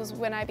things was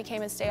when I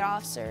became a state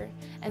officer.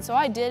 And so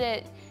I did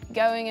it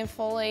going and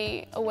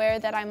fully aware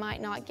that I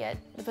might not get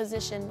the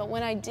position. But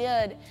when I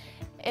did,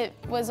 it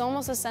was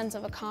almost a sense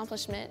of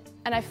accomplishment.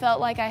 And I felt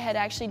like I had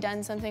actually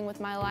done something with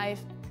my life.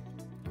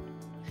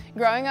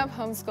 Growing up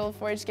homeschooled,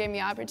 4-H gave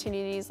me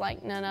opportunities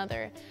like none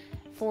other.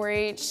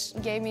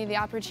 4-H gave me the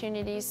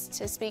opportunities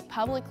to speak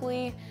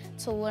publicly,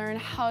 to learn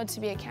how to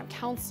be a camp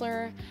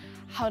counselor,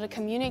 how to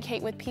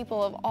communicate with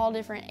people of all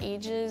different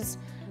ages.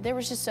 There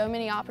was just so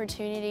many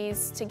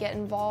opportunities to get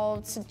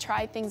involved, to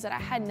try things that I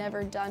had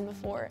never done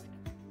before.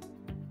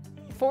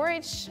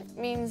 4-H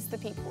means the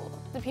people.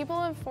 The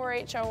people in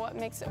 4-H are what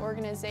makes the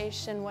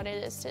organization what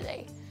it is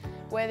today.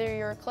 Whether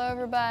you're a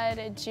Cloverbud,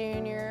 a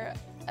junior,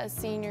 a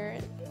senior,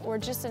 or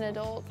just an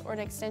adult or an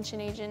extension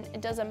agent,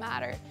 it doesn't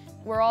matter.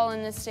 We're all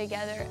in this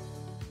together.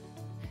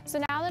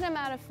 So now that I'm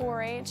out of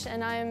 4-H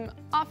and I'm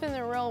off in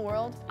the real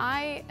world,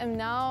 I am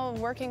now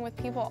working with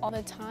people all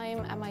the time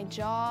at my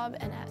job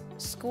and at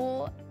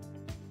school.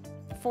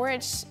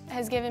 4-H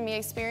has given me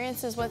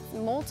experiences with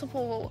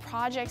multiple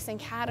projects and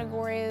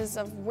categories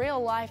of real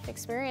life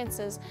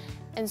experiences.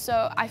 And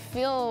so I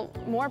feel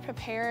more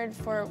prepared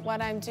for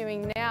what I'm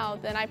doing now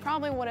than I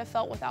probably would have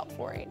felt without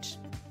 4-H.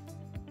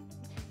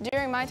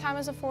 During my time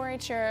as a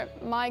 4-H'er,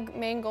 my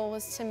main goal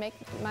was to make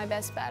my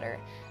best better,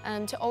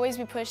 to always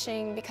be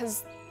pushing,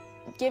 because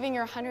giving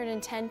your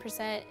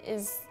 110%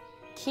 is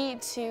key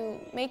to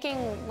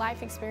making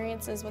life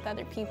experiences with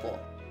other people.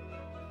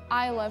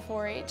 I love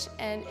 4-H,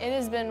 and it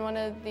has been one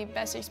of the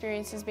best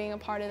experiences being a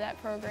part of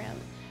that program.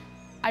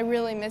 I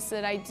really miss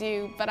it, I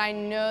do, but I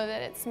know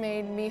that it's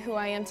made me who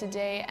I am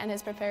today and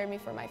has prepared me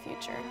for my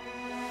future.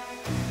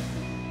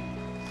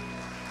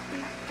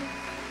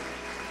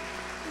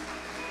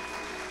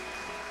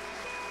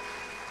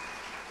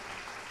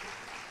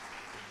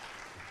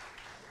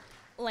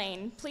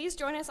 Lane, please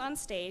join us on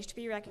stage to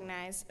be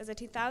recognized as a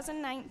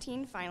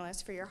 2019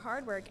 finalist for your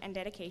hard work and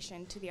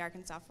dedication to the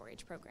Arkansas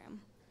 4-H program.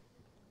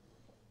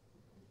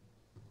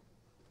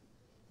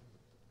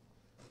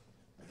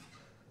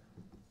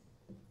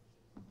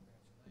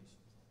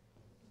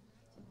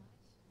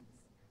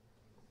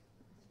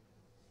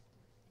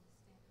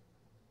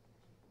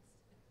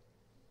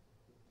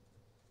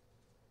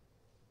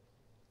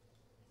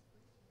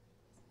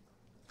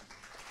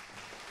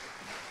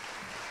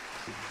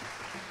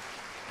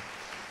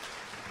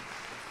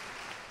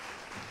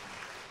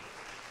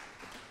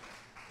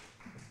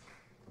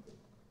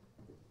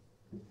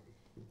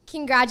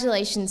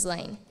 Congratulations,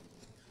 Lane.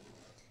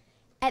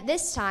 At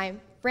this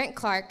time, Brent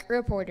Clark,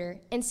 reporter,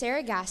 and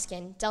Sarah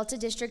Gaskin, Delta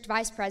District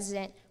Vice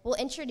President, will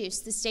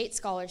introduce the state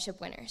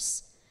scholarship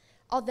winners.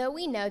 Although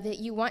we know that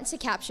you want to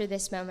capture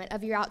this moment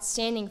of your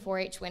outstanding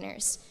 4-H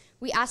winners,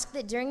 we ask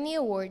that during the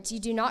awards you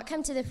do not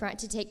come to the front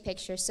to take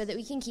pictures so that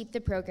we can keep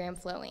the program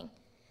flowing.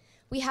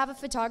 We have a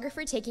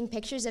photographer taking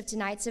pictures of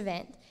tonight's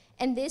event,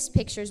 and these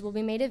pictures will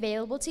be made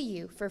available to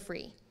you for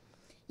free.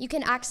 You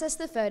can access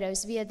the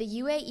photos via the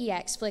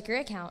UAEX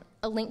Flickr account,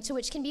 a link to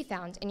which can be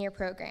found in your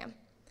program.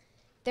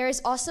 There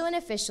is also an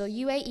official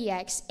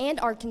UAEX and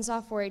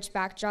Arkansas 4-H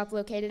backdrop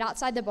located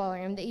outside the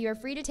ballroom that you are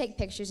free to take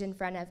pictures in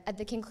front of at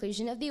the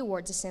conclusion of the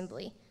awards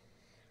assembly.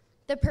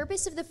 The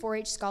purpose of the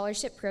 4-H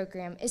scholarship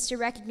program is to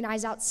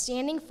recognize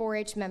outstanding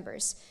 4-H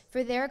members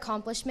for their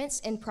accomplishments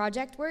in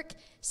project work,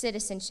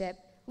 citizenship,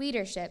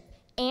 leadership,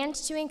 and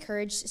to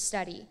encourage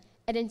study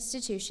at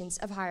institutions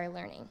of higher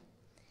learning.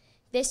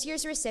 This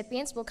year's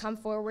recipients will come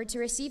forward to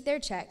receive their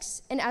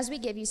checks, and as we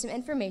give you some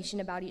information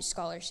about each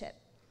scholarship.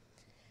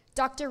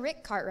 Dr.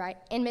 Rick Cartwright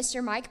and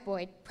Mr. Mike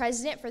Boyd,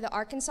 President for the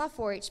Arkansas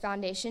 4-H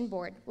Foundation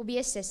Board, will be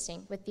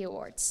assisting with the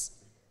awards.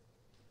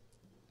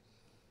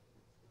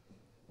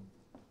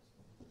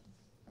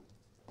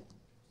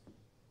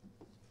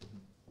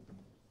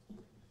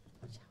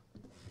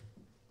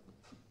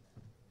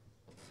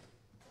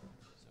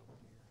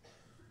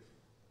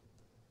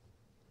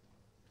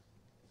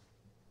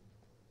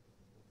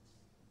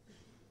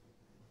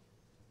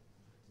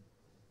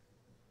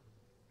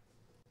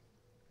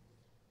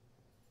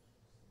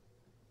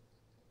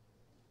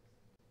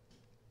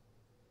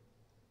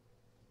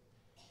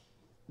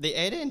 The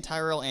Ada and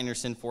Tyrell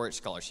Anderson 4-H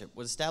Scholarship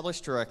was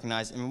established to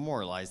recognize and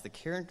memorialize the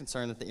care and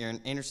concern that the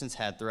Andersons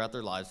had throughout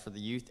their lives for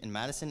the youth in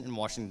Madison and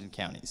Washington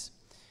counties.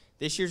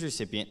 This year's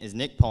recipient is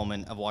Nick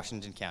Pullman of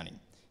Washington County.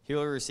 He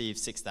will receive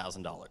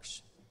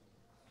 $6,000.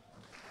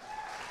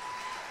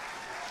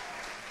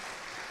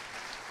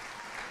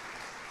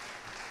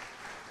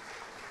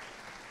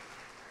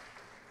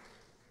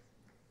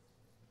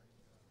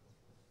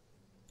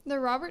 The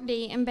Robert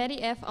D. and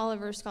Betty F.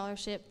 Oliver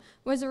Scholarship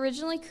was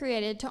originally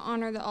created to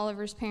honor the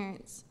Olivers'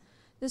 parents.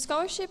 The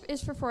scholarship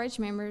is for 4-H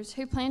members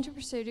who plan to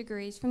pursue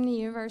degrees from the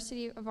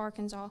University of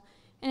Arkansas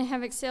and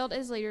have excelled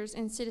as leaders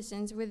and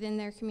citizens within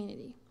their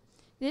community.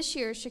 This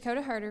year,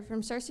 Shakota Herder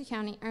from Searcy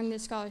County earned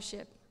this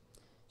scholarship.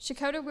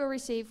 Shakota will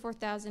receive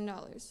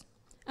 $4,000.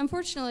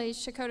 Unfortunately,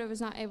 Shakota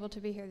was not able to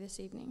be here this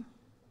evening.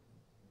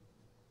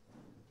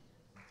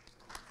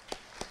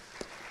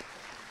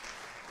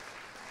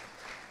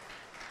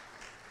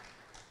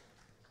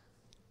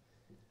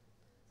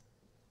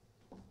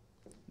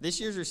 This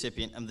year's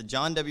recipient of the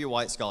John W.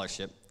 White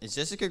Scholarship is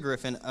Jessica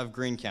Griffin of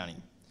Greene County.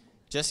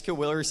 Jessica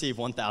will receive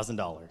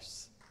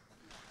 $1,000.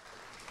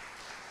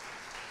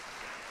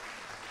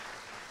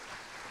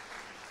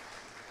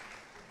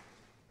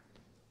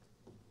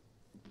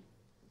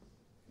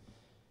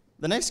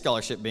 The next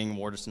scholarship being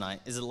awarded tonight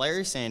is the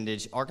Larry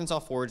Sandage Arkansas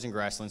 4-H and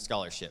Grassland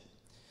Scholarship.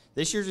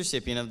 This year's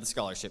recipient of the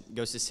scholarship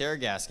goes to Sarah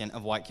Gaskin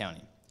of White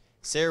County.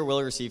 Sarah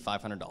will receive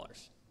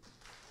 $500.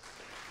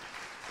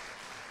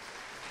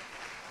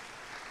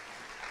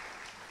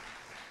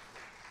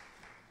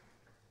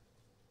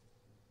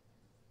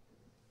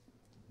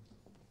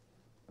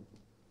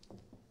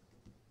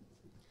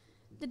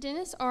 The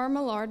Dennis R.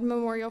 Millard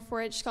Memorial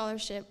 4-H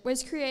Scholarship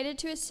was created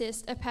to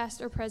assist a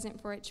past or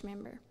present 4-H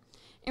member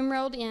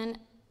enrolled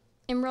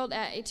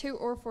at a 2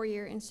 or 4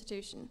 year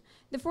institution.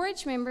 The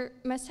 4-H member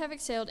must have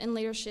excelled in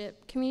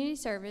leadership, community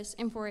service,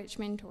 and 4-H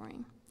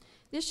mentoring.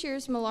 This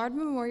year's Millard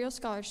Memorial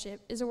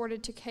Scholarship is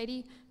awarded to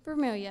Katie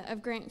Vermilia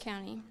of Grant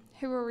County,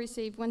 who will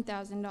receive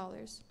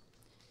 $1,000.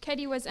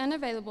 Katie was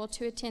unavailable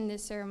to attend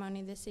this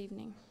ceremony this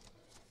evening.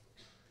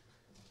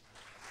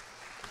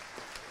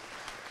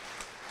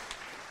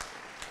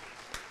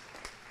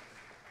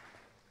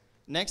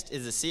 Next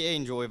is the C.A.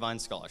 and Joy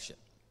Vines Scholarship.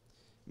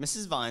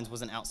 Mrs. Vines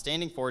was an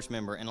outstanding 4-H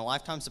member and a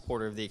lifetime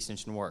supporter of the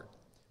extension work.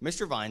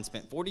 Mr. Vines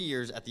spent 40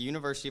 years at the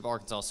University of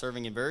Arkansas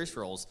serving in various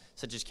roles,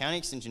 such as County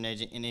Extension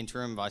Agent and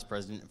Interim Vice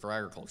President for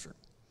Agriculture.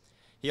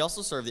 He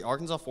also served the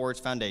Arkansas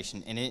 4-H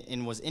Foundation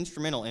and was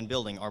instrumental in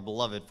building our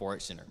beloved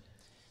 4-H Center.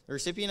 The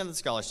recipient of the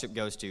scholarship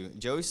goes to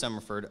Joey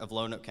Summerford of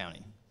Lonoke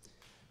County.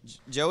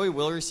 Joey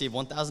will receive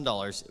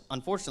 $1,000.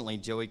 Unfortunately,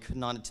 Joey could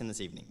not attend this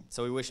evening,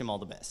 so we wish him all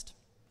the best.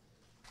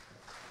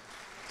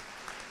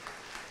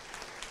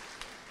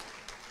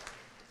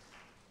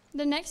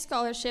 The next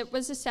scholarship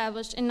was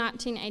established in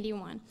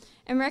 1981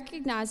 and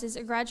recognizes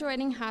a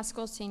graduating high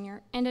school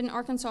senior and an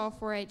Arkansas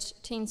 4-H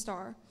teen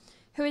star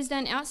who has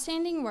done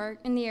outstanding work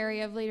in the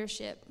area of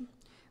leadership.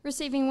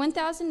 Receiving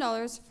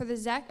 $1,000 for the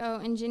Zach O.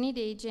 and Jenny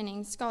D.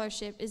 Jennings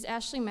Scholarship is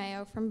Ashley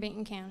Mayo from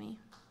Benton County.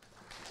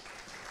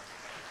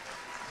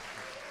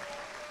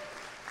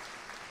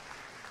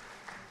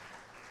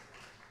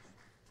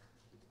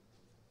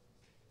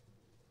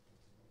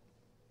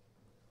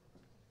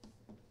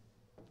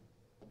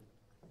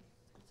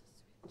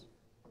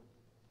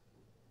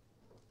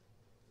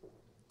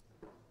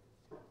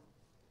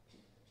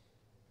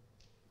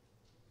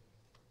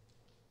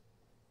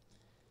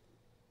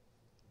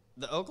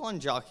 The Oaklawn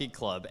Jockey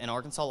Club and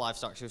Arkansas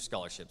Livestock Show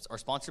scholarships are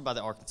sponsored by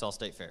the Arkansas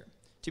State Fair.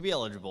 To be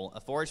eligible,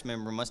 a 4-H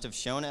member must have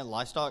shown at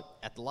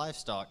the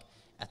livestock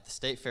at the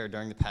State Fair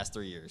during the past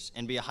 3 years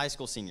and be a high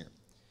school senior.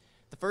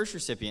 The first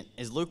recipient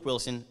is Luke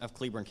Wilson of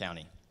Cleburne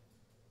County.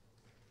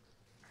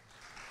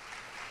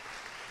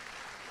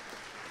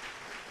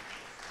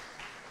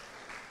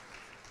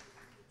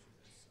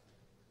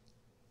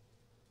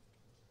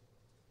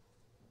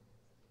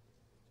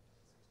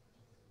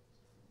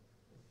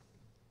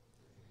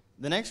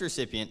 The next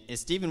recipient is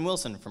Stephen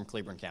Wilson from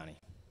Cleburne County.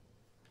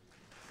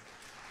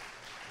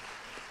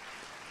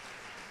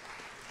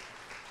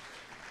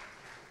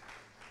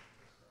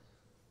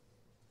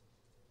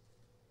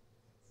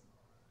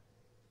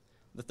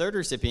 The third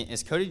recipient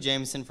is Cody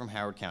Jameson from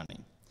Howard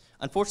County.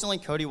 Unfortunately,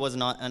 Cody was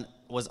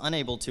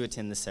unable to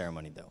attend the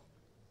ceremony, though.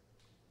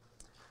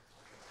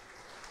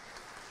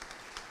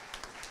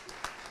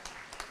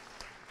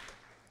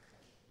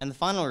 And the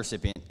final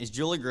recipient is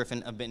Julie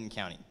Griffin of Benton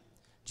County.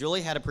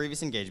 Julie had a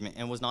previous engagement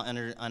and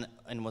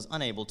was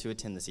unable to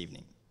attend this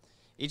evening.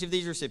 Each of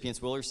these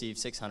recipients will receive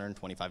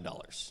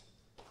 $625.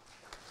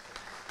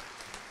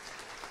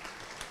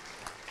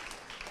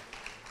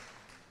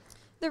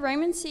 The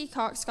Raymond C.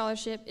 Cox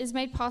Scholarship is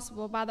made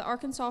possible by the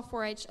Arkansas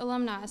 4-H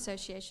Alumni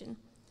Association.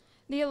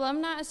 The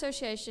Alumni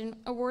Association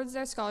awards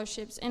their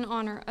scholarships in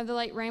honor of the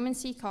late Raymond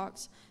C.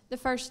 Cox, the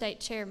first state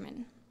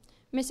chairman.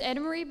 Miss Etta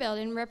Marie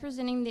Belden,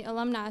 representing the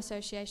Alumni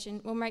Association,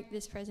 will make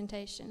this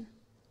presentation.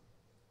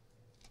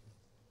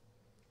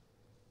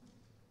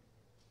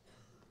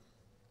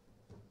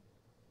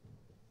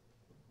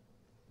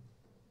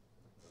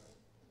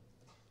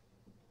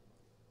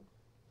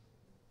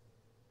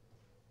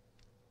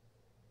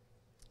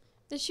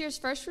 This year's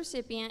first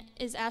recipient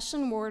is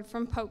Ashlyn Ward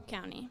from Polk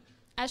County.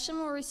 Ashlyn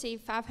will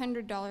receive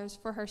 $500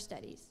 for her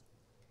studies.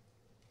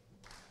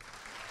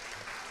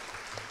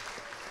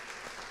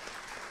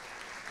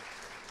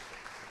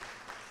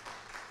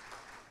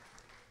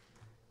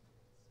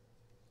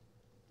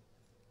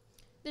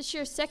 This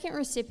year's second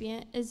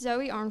recipient is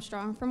Zoe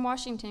Armstrong from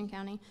Washington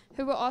County,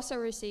 who will also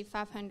receive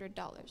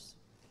 $500.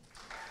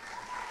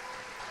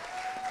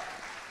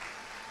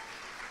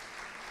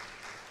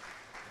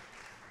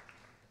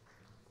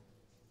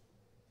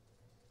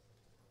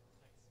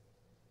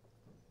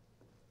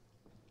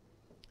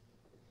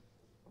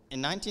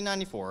 In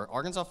 1994,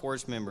 Arkansas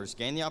 4-H members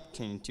gained the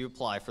opportunity to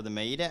apply for the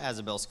Maida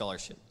Azabel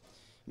Scholarship.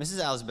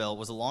 Mrs. Azabel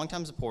was a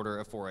longtime supporter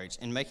of 4-H,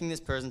 and making this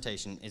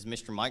presentation is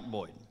Mr. Mike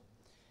Boyd.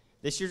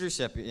 This year's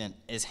recipient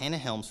is Hannah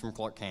Helms from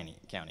Clark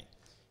County.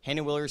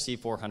 Hannah will receive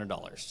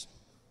 $400.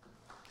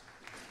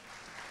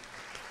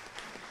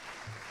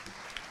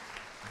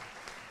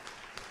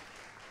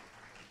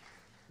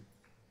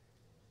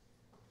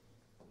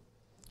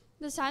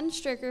 The Sidon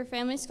Stricker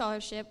Family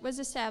Scholarship was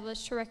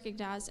established to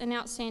recognize an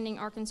outstanding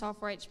Arkansas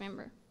 4-H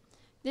member.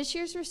 This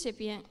year's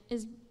recipient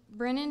is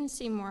Brennan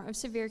Seymour of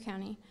Sevier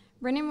County.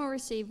 Brennan will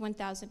receive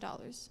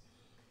 $1,000.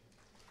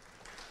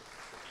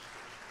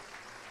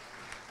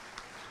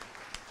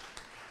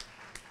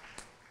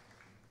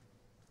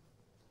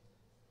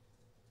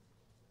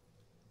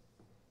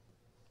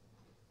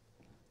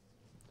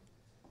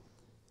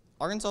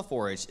 Arkansas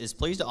 4-H is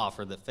pleased to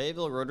offer the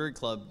Fayetteville Rotary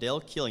Club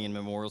Dale Killian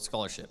Memorial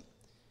Scholarship.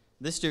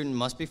 This student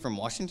must be from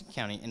Washington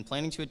County and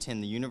planning to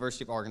attend the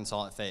University of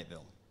Arkansas at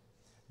Fayetteville.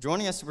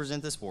 Joining us to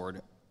present this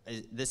award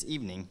this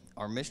evening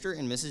are Mr.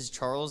 and Mrs.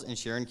 Charles and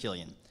Sharon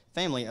Killian,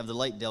 family of the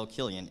late Dale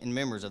Killian and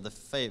members of the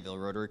Fayetteville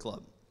Rotary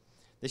Club.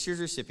 This year's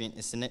recipient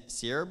is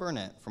Sierra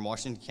Burnett from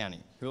Washington County,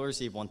 who will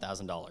receive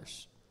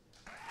 $1,000.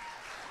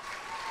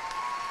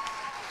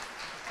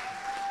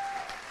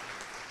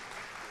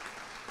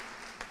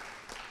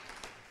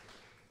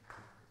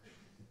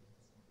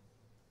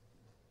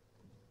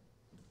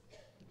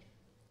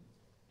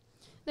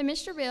 The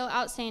Mr. Bill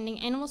Outstanding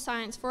Animal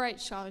Science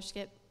 4-H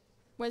Scholarship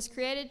was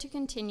created to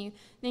continue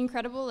the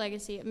incredible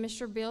legacy of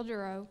Mr. Bill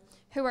Duro,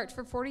 who worked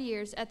for 40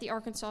 years at the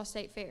Arkansas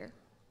State Fair.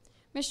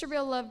 Mr.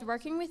 Bill loved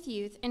working with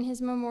youth, and his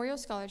memorial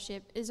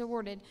scholarship is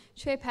awarded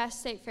to a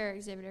past State Fair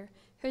exhibitor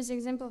who has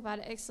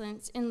exemplified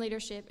excellence in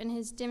leadership and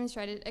has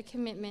demonstrated a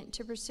commitment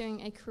to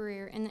pursuing a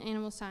career in the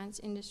animal science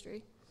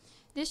industry.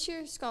 This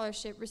year's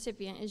scholarship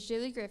recipient is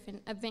Julie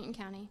Griffin of Benton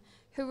County,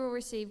 who will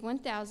receive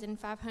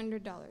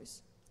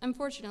 $1,500.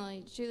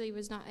 Unfortunately, Julie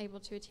was not able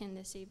to attend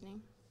this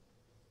evening.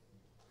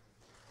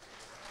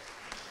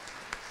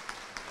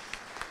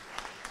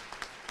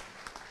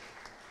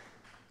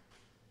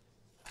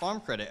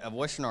 Farm Credit of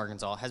Western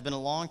Arkansas has been a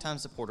longtime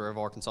supporter of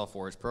Arkansas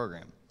 4-H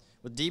program.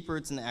 With deep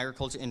roots in the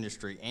agriculture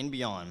industry and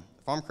beyond,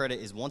 Farm Credit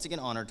is once again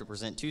honored to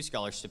present 2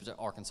 scholarships to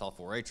Arkansas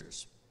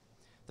 4-Hers.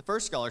 The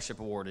first scholarship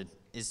awarded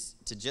is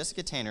to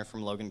Jessica Tanner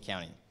from Logan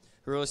County,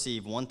 who will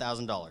receive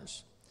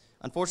 $1,000.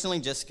 Unfortunately,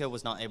 Jessica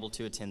was not able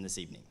to attend this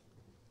evening.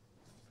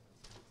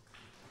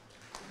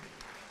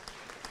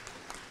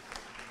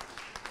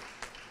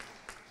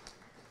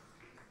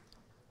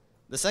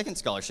 The second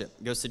scholarship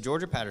goes to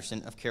Georgia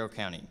Patterson of Carroll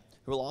County,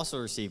 who will also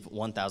receive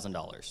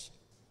 $1,000.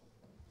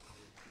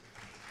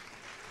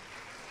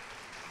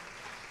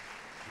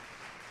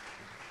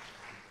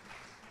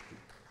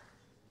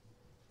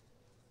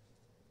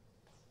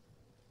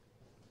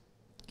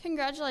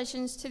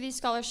 Congratulations to these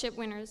scholarship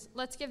winners.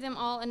 Let's give them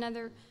all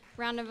another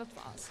round of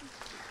applause.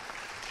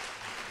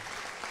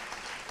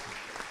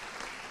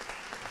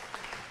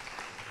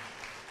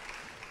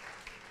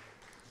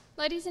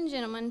 Ladies and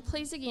gentlemen,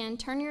 please again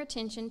turn your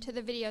attention to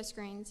the video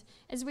screens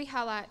as we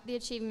highlight the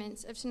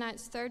achievements of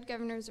tonight's third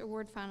Governor's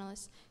Award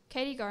finalist,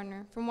 Katie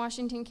Gardner from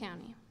Washington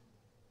County.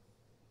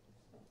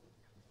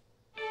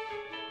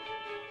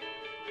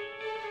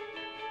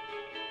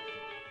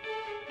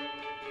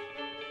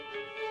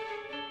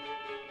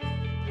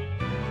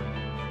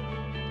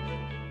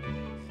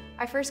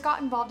 I first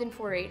got involved in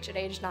 4-H at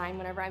age 9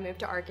 whenever I moved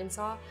to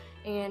Arkansas,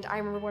 and I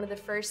remember one of the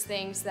first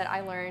things that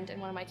I learned in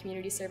one of my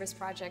community service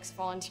projects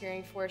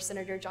volunteering for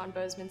Senator John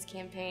Bozeman's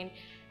campaign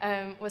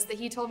was that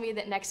he told me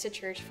that next to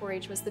church,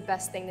 4-H was the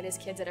best thing that his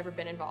kids had ever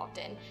been involved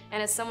in.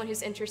 And as someone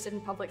who's interested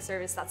in public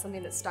service, that's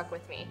something that stuck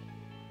with me.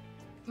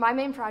 My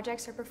main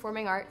projects are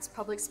performing arts,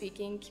 public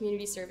speaking,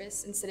 community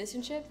service, and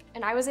citizenship,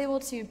 and I was able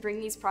to bring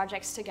these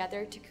projects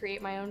together to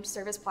create my own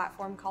service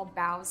platform called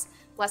BOWS,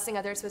 Blessing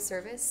Others with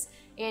Service,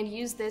 and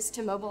use this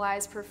to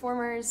mobilize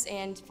performers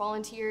and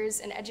volunteers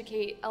and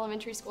educate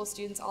elementary school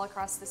students all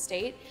across the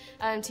state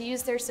to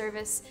use their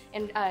service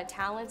and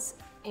talents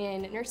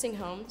in nursing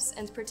homes,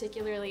 and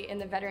particularly in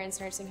the veterans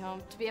nursing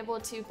home, to be able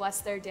to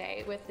bless their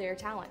day with their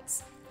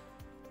talents.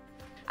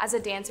 As a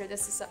dancer,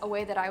 this is a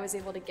way that I was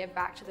able to give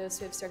back to those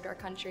who have served our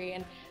country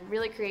and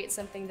really create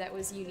something that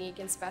was unique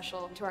and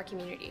special to our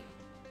community.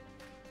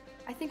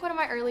 I think one of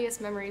my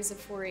earliest memories of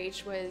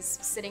 4-H was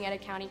sitting at a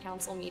county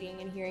council meeting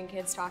and hearing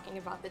kids talking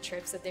about the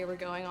trips that they were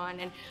going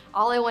on, and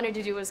all I wanted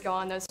to do was go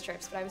on those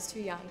trips, but I was too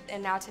young.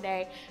 And now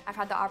today, I've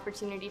had the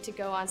opportunity to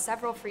go on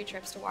several free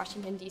trips to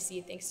Washington,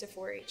 D.C. thanks to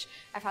 4-H.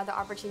 I've had the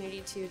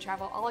opportunity to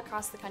travel all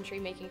across the country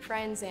making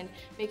friends and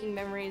making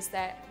memories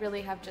that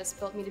really have just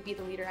built me to be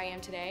the leader I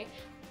am today.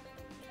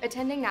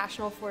 Attending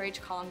National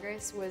 4-H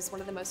Congress was one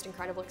of the most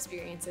incredible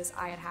experiences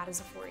I had had as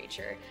a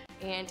 4-H'er,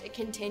 and it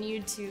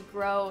continued to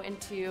grow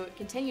and to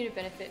continue to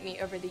benefit me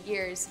over the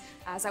years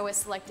as I was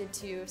selected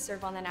to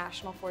serve on the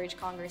National 4-H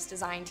Congress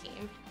design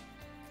team.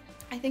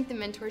 I think the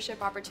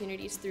mentorship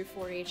opportunities through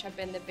 4-H have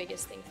been the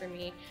biggest thing for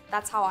me.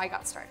 That's how I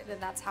got started,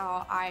 and that's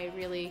how I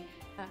really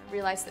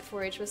realized that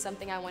 4-H was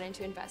something I wanted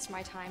to invest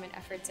my time and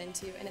efforts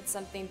into, and it's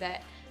something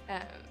that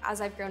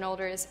as I've grown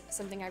older is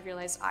something I've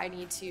realized I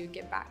need to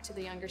give back to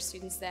the younger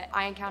students that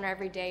I encounter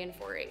every day in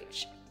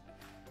 4-H.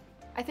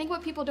 I think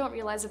what people don't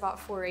realize about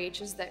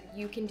 4-H is that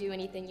you can do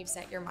anything you've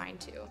set your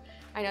mind to.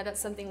 I know that's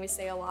something we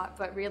say a lot,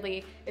 but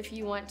really, if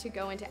you want to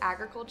go into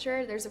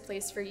agriculture, there's a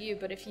place for you,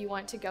 but if you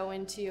want to go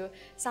into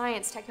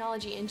science,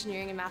 technology,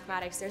 engineering, and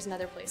mathematics, there's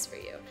another place for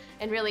you,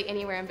 and really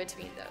anywhere in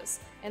between those.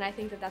 And I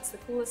think that that's the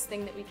coolest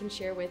thing that we can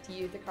share with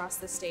youth across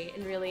the state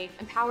and really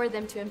empower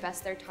them to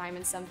invest their time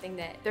in something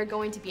that they're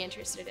going to be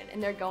interested in,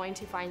 and they're going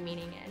to find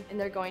meaning in, and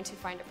they're going to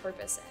find a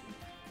purpose in.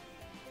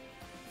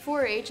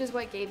 4-H is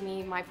what gave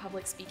me my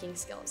public speaking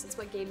skills. It's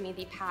what gave me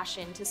the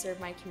passion to serve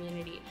my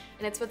community,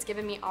 and it's what's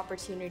given me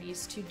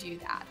opportunities to do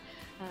that.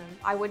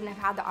 I wouldn't have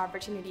had the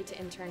opportunity to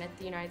intern at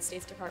the United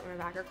States Department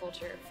of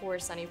Agriculture for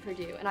Sunny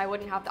Purdue, and I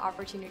wouldn't have the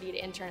opportunity to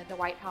intern at the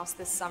White House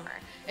this summer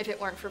if it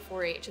weren't for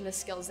 4-H and the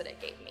skills that it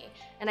gave me.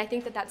 And I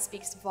think that that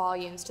speaks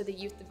volumes to the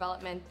youth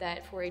development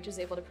that 4-H is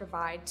able to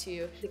provide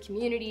to the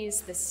communities,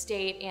 the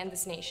state, and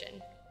this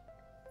nation.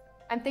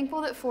 I'm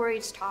thankful that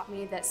 4-H taught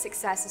me that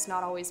success is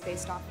not always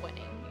based off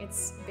winning.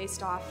 It's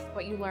based off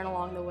what you learn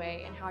along the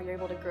way and how you're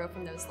able to grow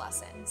from those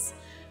lessons.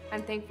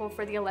 I'm thankful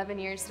for the 11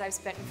 years that I've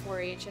spent in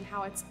 4-H and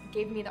how it's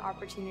gave me the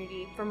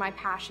opportunity for my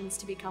passions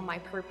to become my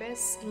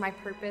purpose and my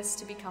purpose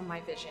to become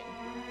my vision.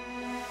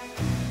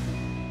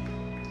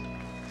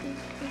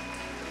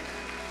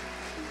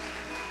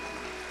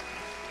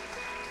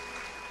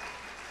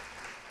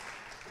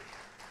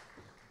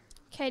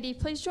 Katie,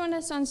 please join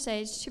us on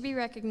stage to be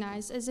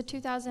recognized as the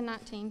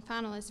 2019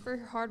 finalist for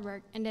her hard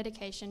work and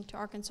dedication to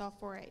Arkansas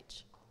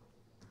 4-H.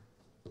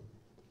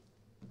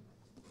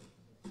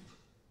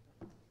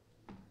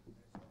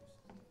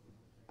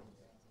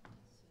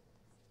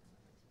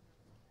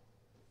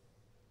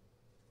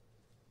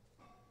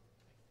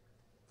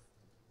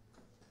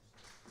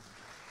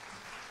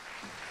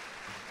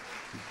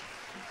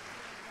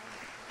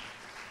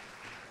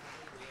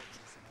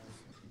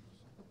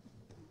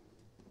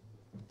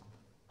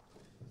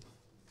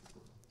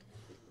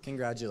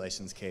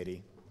 Congratulations,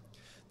 Katie.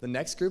 The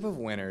next group of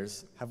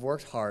winners have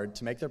worked hard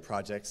to make their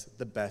projects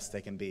the best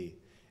they can be,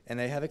 and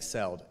they have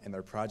excelled in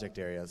their project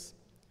areas.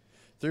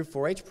 Through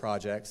 4-H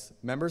projects,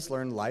 members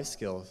learn life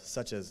skills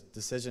such as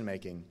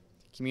decision-making,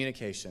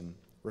 communication,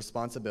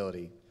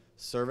 responsibility,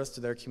 service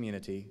to their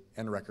community,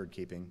 and record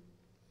keeping.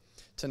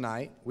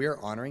 Tonight, we are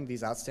honoring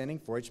these outstanding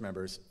 4-H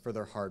members for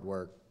their hard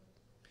work.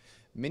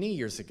 Many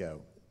years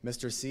ago,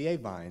 Mr. C.A.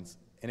 Vines,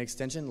 an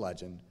Extension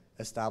legend,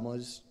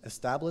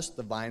 established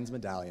the Vines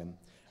Medallion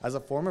as a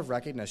form of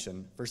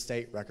recognition for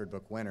state record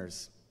book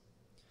winners.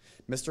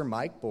 Mr.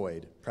 Mike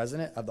Boyd,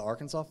 president of the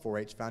Arkansas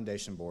 4-H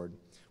Foundation Board,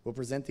 will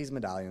present these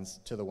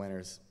medallions to the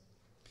winners.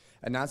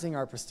 Announcing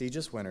our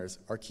prestigious winners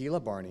are Keela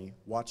Barney,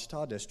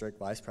 Ouachita District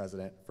Vice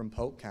President from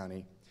Polk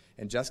County,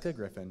 and Jessica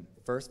Griffin,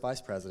 First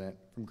Vice President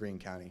from Greene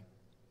County.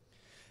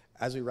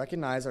 As we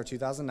recognize our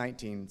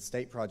 2019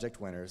 state project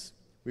winners,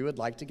 we would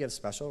like to give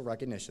special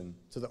recognition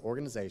to the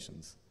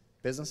organizations,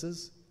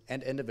 businesses,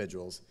 and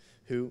individuals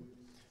who,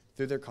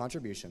 through their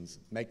contributions,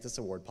 make this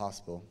award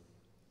possible.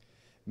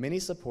 Many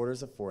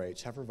supporters of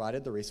 4-H have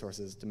provided the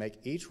resources to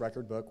make each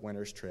record book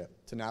winner's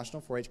trip to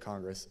National 4-H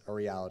Congress a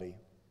reality.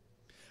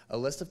 A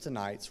list of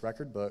tonight's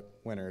record book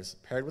winners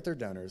paired with their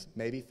donors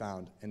may be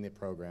found in the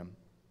program.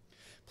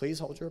 Please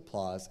hold your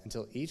applause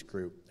until each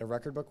group of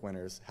record book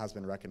winners has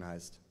been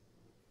recognized.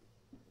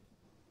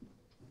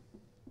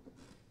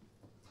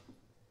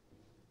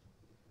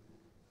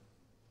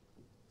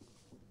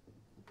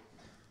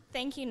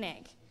 Thank you,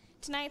 Nick.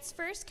 Tonight's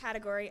first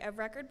category of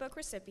record book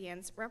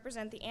recipients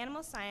represent the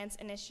Animal Science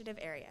Initiative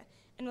area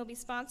and will be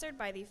sponsored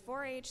by the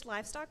 4-H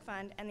Livestock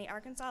Fund and the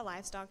Arkansas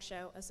Livestock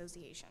Show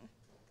Association.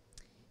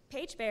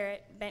 Paige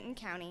Barrett, Benton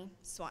County,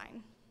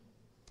 Swine.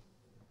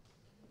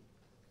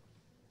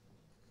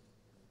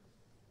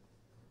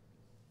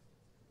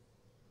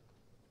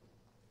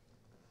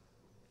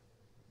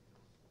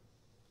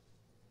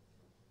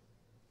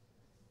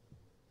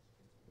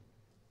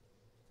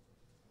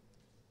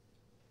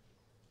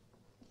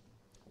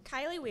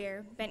 Kylie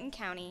Weir, Benton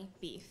County,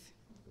 Beef.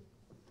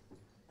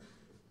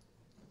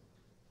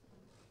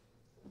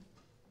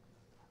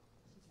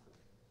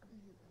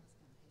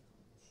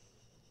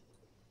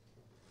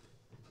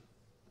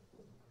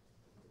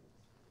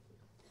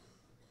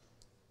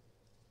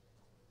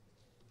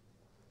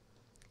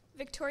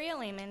 Victoria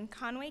Lehman,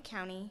 Conway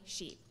County,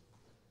 Sheep.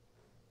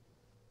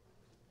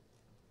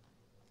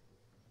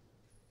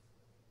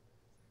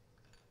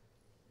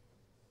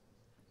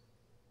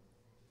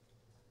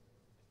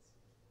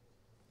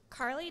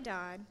 Carly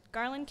Dodd,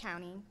 Garland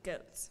County,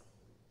 Goats.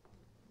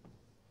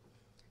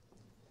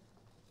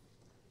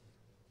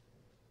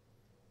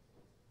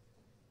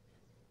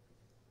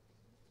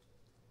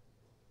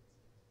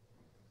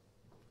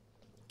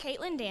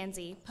 Caitlin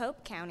Danzy,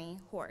 Pope County,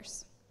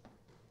 Horse.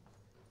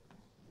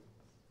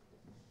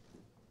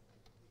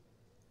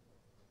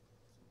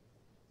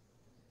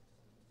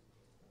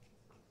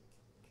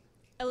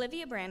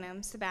 Olivia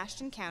Branham,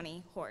 Sebastian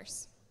County,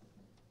 Horse.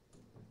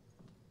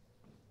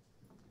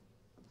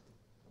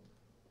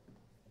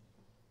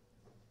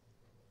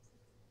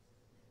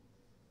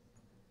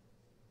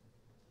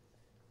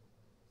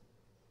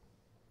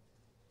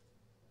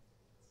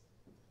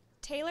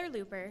 Taylor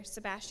Looper,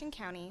 Sebastian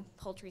County,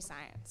 Poultry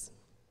Science.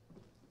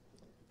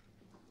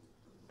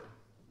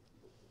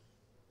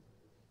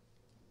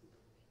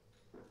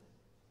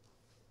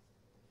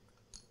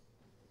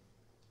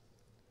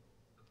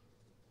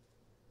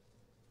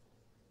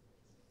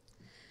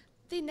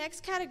 The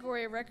next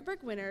category of record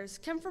book winners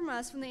come from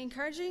us from the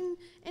Encouraging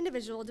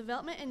Individual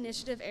Development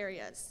Initiative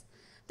areas.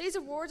 These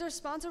awards are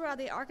sponsored by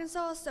the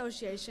Arkansas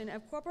Association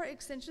of Corporate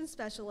Extension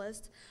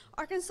Specialists,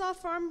 Arkansas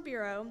Farm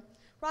Bureau,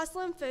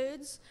 Rosslyn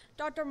Foods,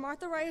 Dr.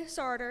 Martha Ray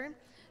Sarter,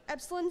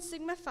 Epsilon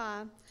Sigma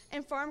Phi,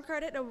 and Farm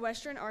Credit of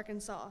Western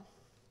Arkansas.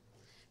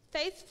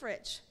 Faith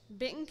Fritsch,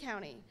 Benton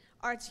County,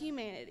 Arts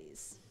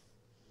Humanities.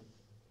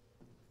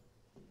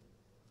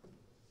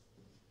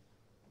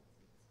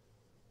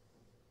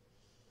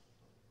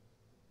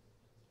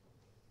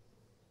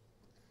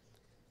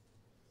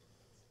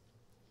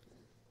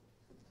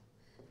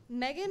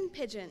 Megan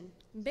Pigeon,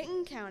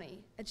 Benton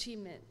County,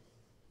 Achievement.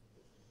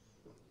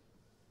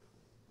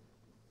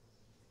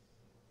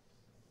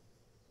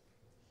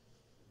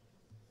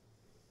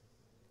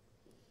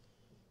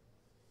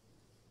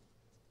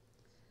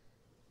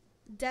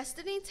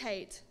 Destiny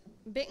Tate,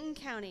 Benton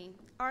County,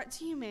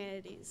 Arts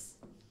Humanities.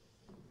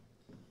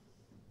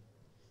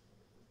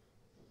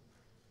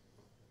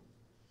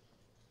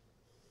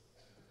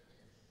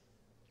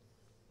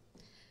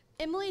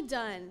 Emily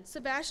Dunn,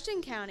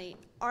 Sebastian County,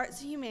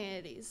 Arts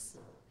Humanities.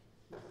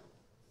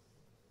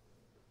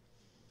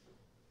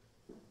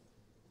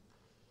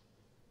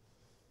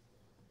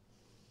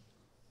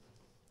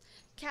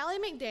 Callie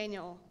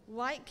McDaniel,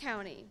 White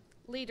County,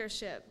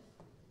 Leadership.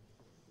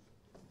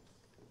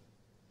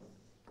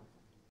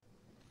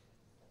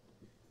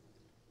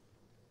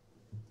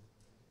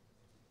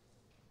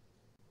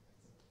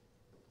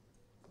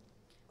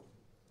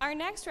 Our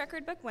next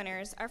record book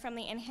winners are from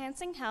the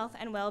Enhancing Health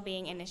and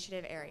Well-Being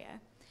Initiative area.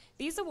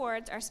 These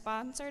awards are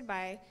sponsored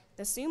by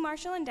the Sue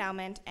Marshall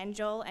Endowment and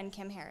Joel and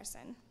Kim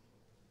Harrison.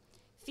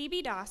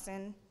 Phoebe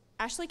Dawson,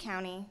 Ashley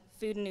County,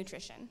 Food and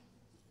Nutrition.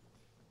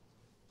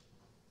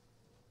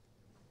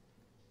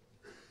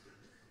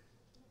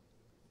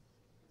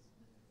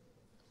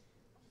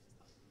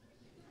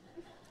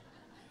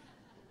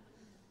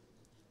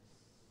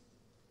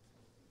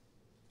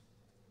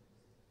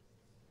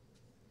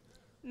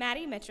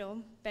 Maddie Mitchell,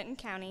 Benton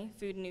County,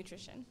 Food and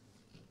Nutrition.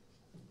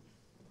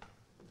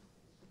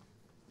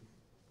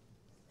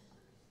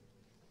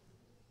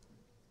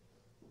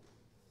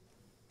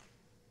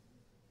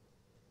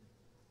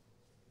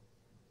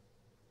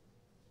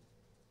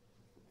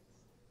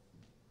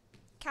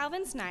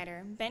 Calvin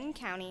Snyder, Benton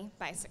County,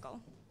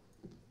 Bicycle.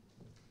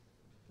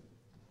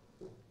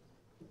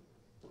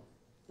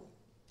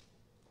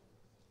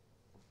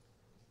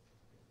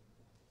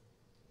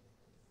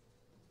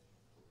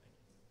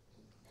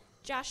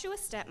 Joshua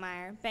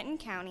Stepmeyer, Benton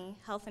County,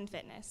 Health and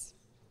Fitness.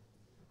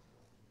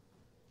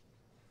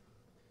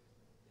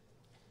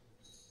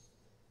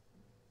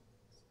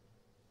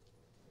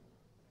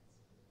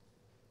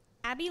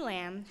 Abby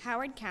Lamb,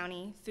 Howard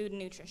County, Food and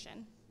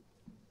Nutrition.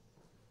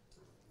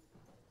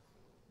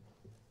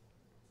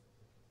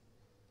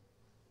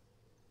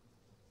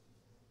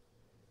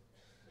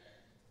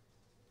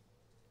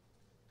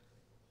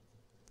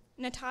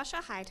 Natasha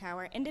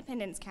Hightower,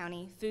 Independence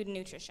County, Food and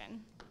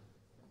Nutrition.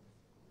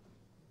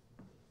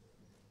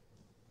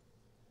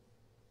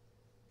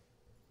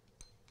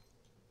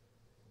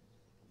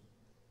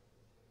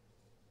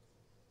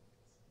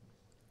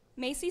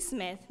 Macy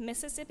Smith,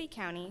 Mississippi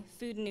County,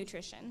 Food and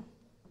Nutrition.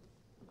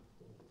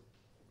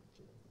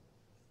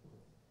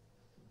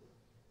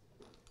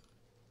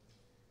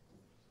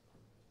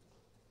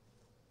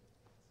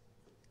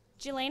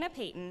 Jelena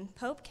Payton,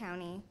 Pope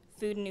County,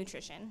 Food and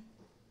Nutrition.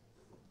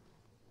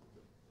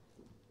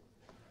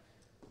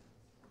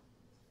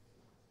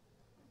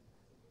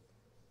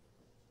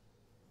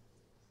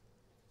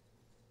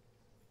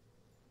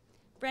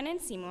 Brennan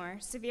Seymour,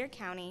 Sevier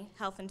County,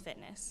 Health and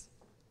Fitness.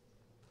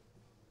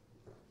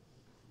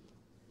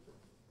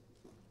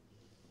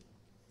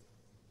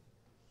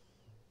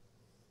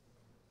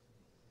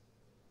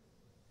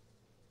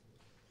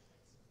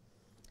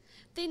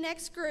 The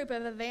next group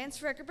of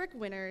advanced record book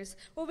winners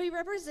will be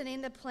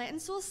representing the Plant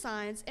and Soil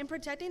Science and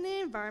Protecting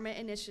the Environment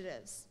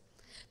initiatives.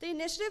 The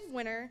initiative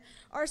winners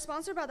are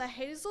sponsored by the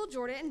Hazel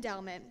Jordan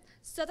Endowment,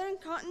 Southern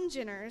Cotton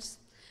Ginners,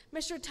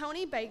 Mr.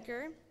 Tony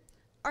Baker,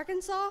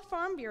 Arkansas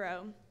Farm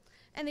Bureau,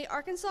 and the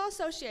Arkansas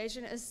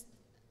Association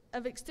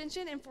of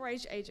Extension and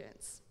 4-H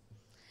Agents.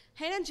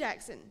 Hannah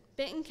Jackson,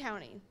 Benton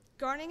County,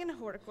 Gardening and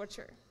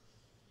Horticulture.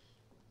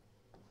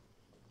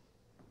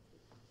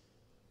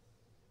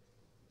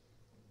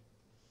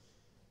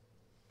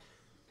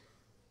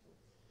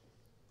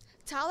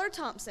 Tyler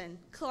Thompson,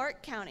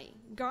 Clark County,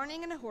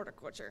 Gardening and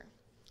Horticulture.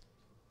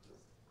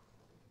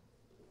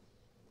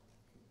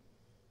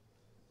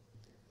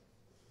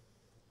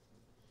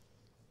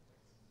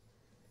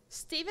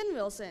 Stephen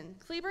Wilson,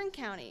 Cleburne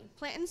County,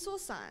 Plant and Soil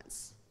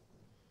Science.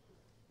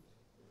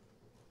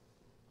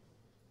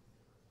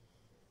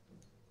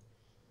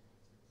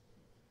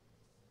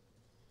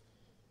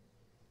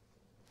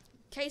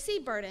 Casey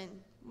Burden,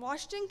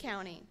 Washington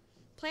County,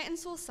 Plant and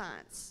Soil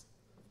Science.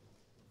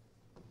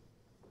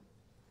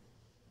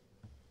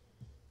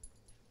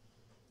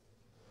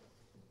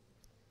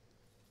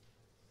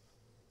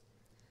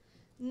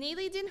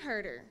 Neely Den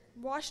Herder,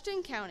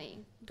 Washington County,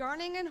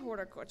 Gardening and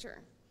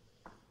Horticulture.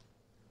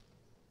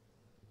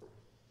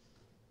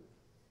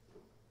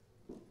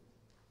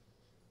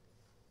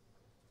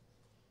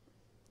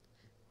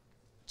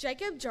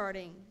 Jacob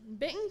Jarding,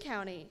 Benton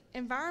County,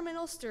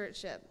 Environmental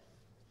Stewardship.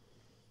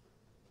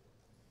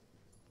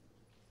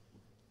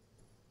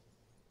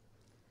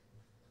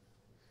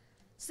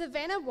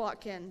 Savannah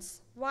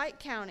Watkins, White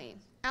County,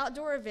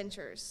 Outdoor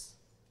Adventures.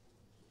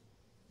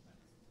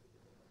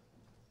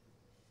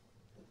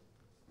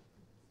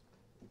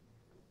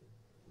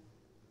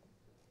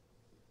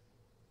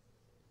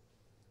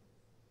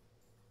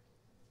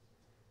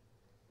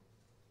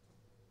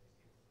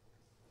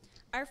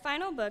 Our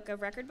final book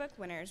of record book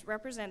winners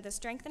represent the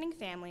Strengthening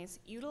Families,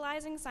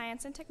 Utilizing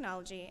Science and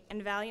Technology,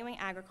 and Valuing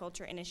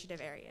Agriculture initiative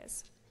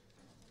areas.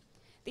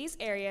 These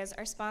areas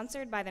are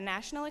sponsored by the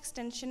National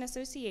Extension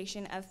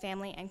Association of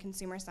Family and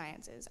Consumer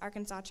Sciences,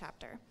 Arkansas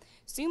chapter,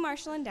 Sue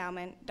Marshall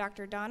Endowment,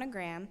 Dr. Donna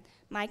Graham,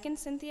 Mike and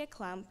Cynthia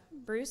Klump,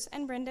 Bruce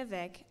and Brenda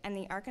Vick, and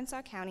the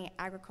Arkansas County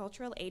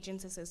Agricultural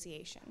Agents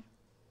Association.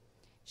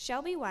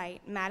 Shelby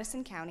White,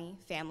 Madison County,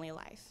 Family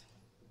Life.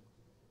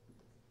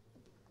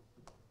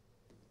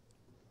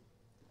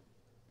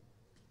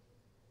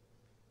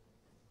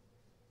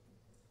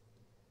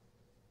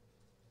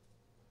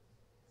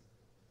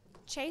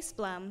 Chase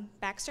Blum,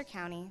 Baxter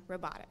County,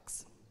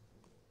 Robotics.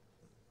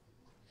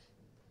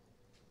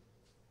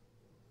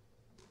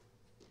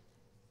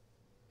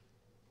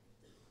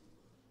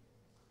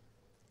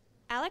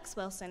 Alex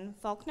Wilson,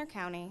 Faulkner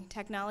County,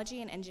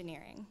 Technology and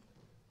Engineering.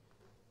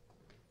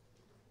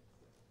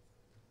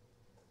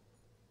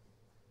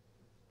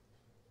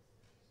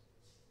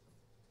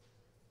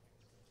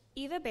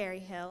 Eva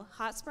Berryhill,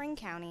 Hot Spring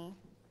County,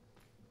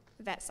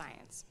 Vet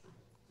Science.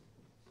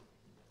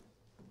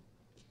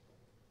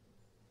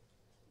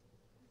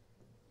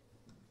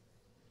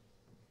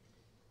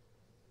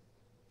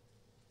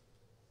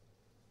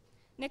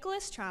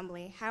 Nicholas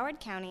Trombley, Howard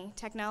County,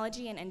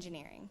 Technology and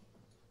Engineering.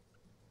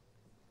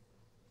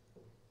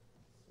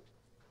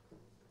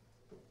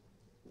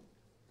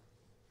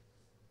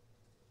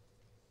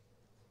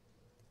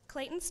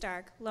 Clayton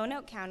Stark, Lone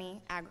Oak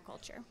County,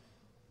 Agriculture.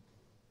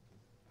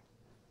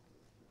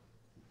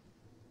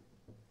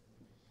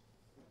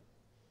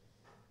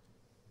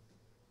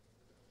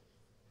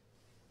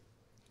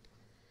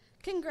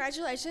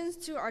 Congratulations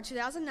to our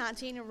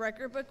 2019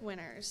 record book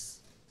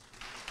winners.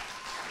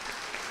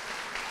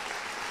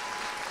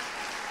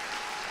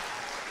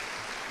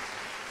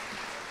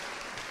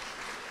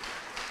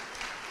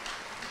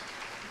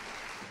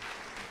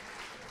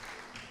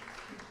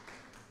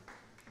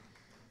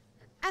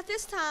 At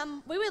this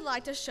time, we would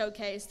like to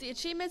showcase the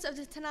achievements of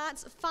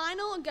tonight's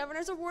final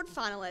Governor's Award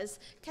finalist,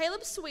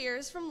 Caleb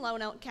Swears from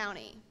Lone Elk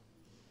County.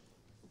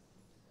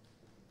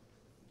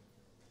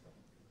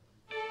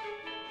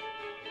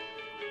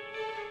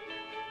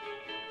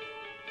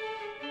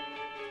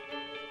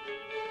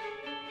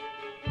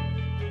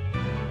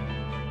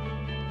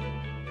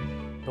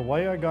 The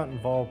way I got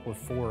involved with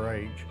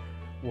 4-H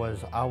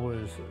was I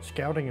was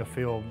scouting a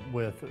field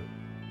with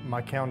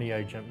my county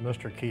agent,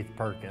 Mr. Keith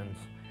Perkins,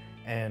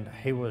 and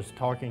he was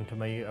talking to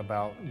me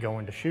about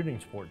going to shooting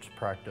sports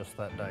practice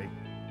that day.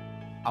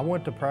 I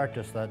went to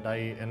practice that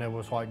day and it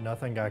was like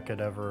nothing I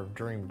could ever have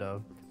dreamed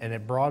of. And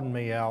it broadened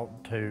me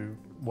out to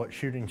what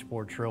shooting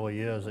sports really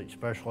is,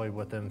 especially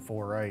within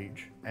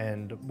 4-H.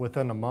 And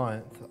within a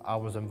month, I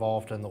was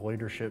involved in the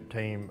leadership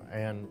team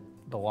and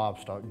the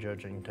livestock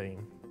judging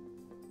team.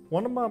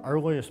 One of my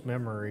earliest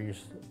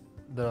memories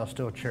that I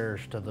still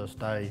cherish to this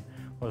day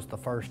was the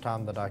first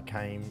time that I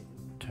came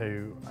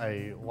to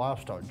a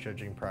livestock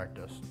judging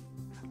practice.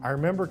 I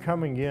remember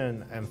coming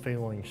in and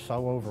feeling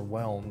so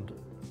overwhelmed,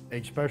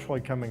 especially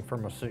coming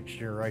from a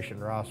 6th-generation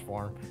rice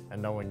farm and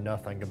knowing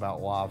nothing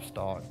about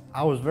livestock.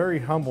 I was very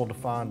humbled to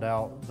find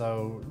out,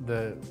 though,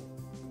 that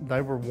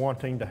they were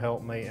wanting to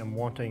help me and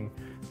wanting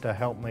to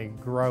help me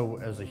grow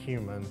as a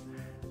human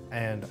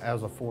and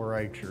as a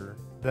 4-H'er.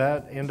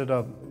 That ended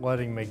up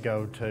letting me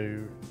go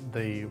to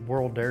the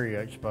World Dairy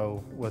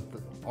Expo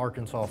with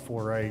Arkansas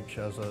 4-H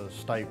as a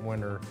state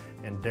winner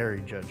in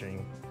dairy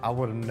judging. I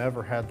would have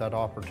never had that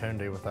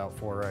opportunity without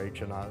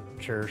 4-H, and I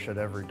cherish it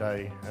every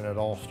day. And it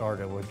all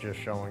started with just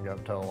showing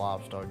up to a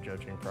livestock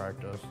judging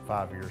practice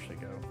 5 years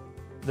ago.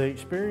 The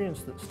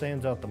experience that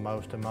stands out the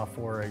most in my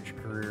 4-H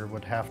career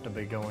would have to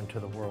be going to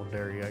the World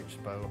Dairy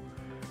Expo,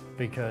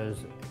 because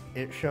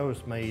it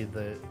shows me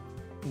that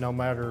no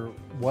matter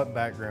what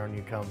background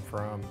you come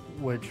from,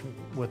 which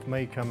with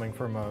me coming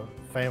from a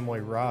family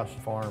rice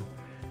farm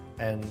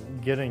and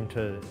getting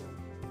to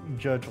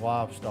judge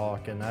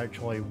livestock and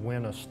actually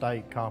win a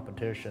state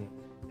competition,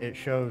 it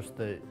shows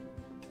that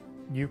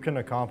you can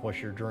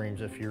accomplish your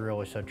dreams if you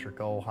really set your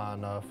goal high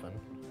enough, and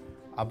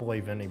I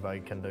believe anybody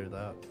can do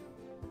that.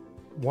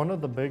 One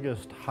of the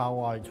biggest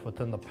highlights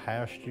within the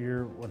past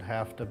year would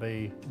have to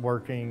be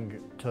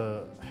working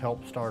to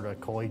help start a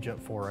collegiate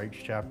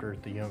 4-H chapter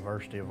at the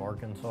University of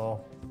Arkansas.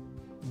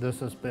 This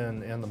has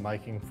been in the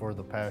making for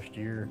the past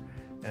year,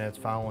 and it's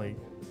finally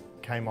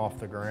came off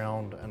the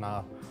ground, and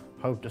I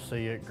hope to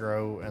see it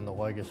grow and the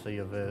legacy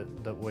of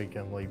it that we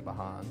can leave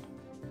behind.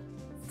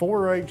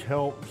 4-H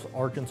helps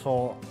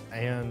Arkansas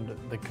and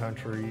the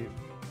country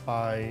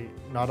by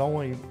not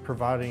only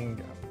providing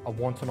a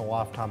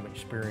once-in-a-lifetime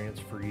experience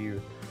for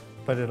youth,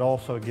 but it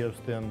also gives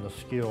them the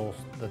skills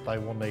that they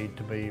will need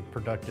to be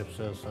productive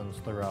citizens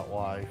throughout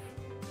life.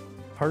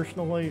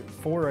 Personally,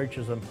 4-H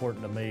is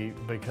important to me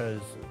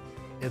because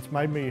it's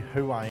made me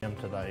who I am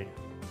today,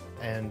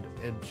 and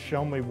it's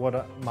shown me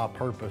what my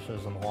purpose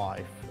is in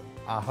life.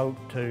 I hope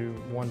to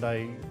one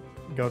day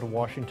go to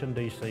Washington,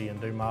 D.C. and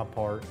do my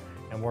part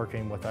in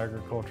working with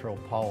agricultural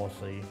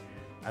policy,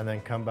 and then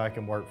come back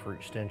and work for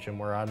Extension,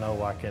 where I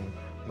know I can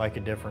make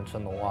a difference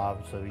in the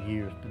lives of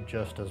youth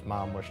just as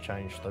mine was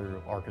changed through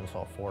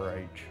Arkansas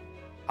 4-H.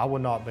 I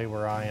would not be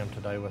where I am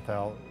today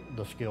without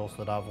the skills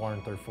that I've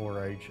learned through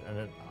 4-H,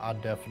 and I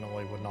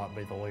definitely would not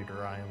be the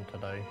leader I am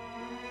today.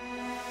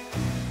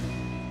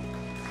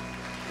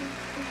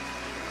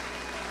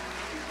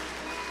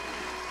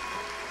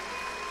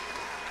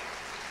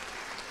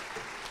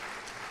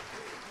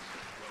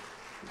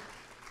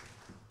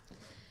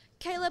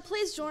 Caleb,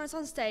 please join us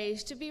on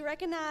stage to be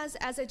recognized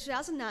as a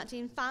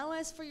 2019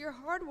 finalist for your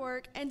hard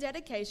work and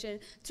dedication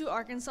to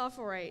Arkansas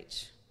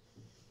 4-H.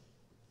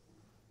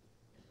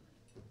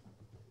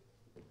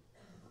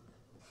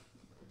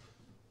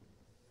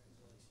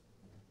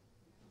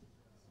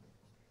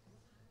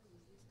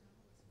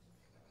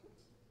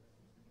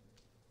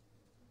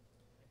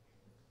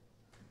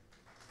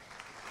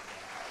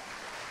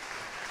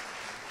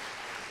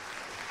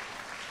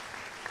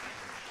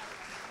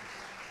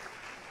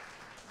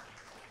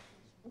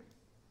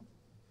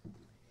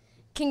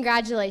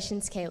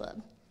 Congratulations,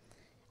 Caleb.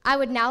 I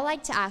would now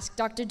like to ask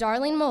Dr.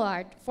 Darlene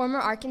Millard, former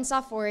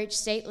Arkansas 4-H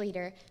state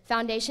leader,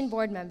 foundation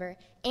board member,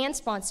 and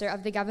sponsor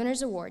of the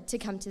Governor's Award, to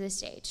come to the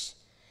stage.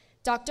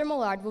 Dr.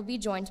 Millard will be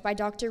joined by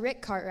Dr.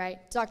 Rick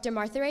Cartwright, Dr.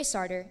 Martha Ray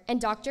Sarter, and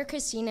Dr.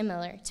 Christina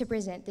Miller to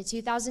present the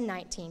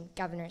 2019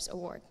 Governor's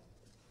Award.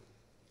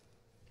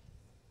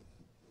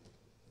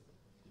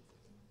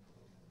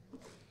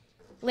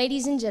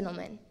 Ladies and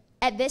gentlemen,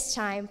 at this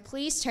time,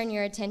 please turn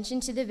your attention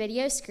to the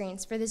video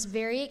screens for this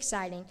very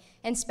exciting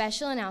and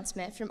special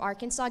announcement from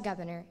Arkansas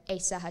Governor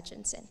Asa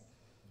Hutchinson.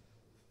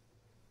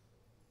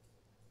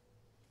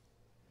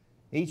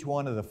 Each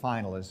one of the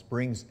finalists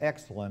brings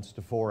excellence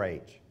to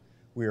 4-H.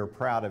 We are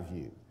proud of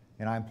you,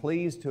 and I'm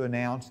pleased to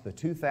announce the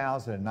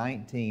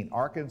 2019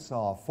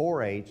 Arkansas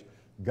 4-H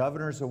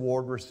Governor's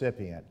Award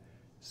recipient,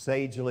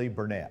 Sagely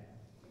Burnett.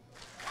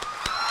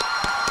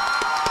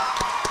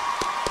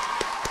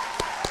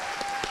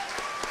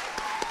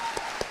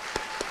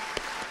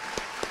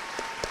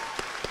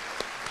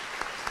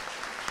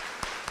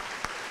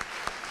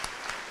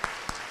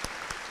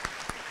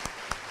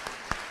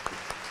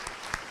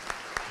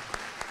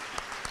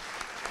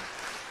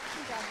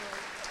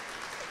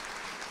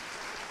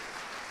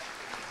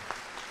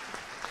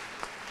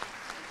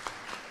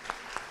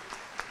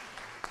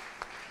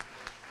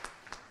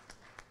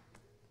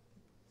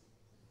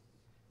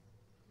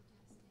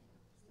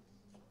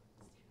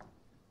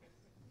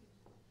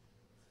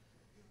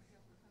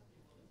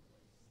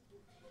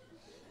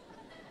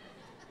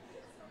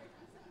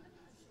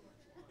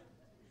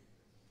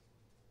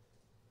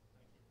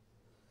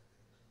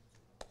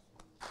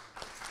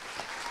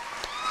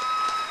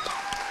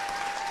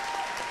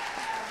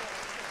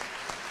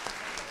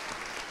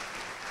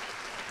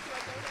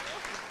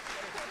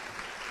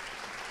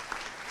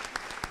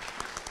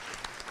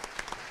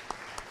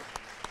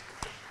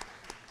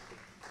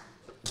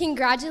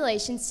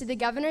 Congratulations to the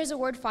Governor's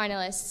Award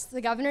finalists,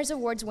 the Governor's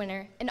Awards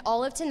winner, and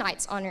all of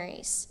tonight's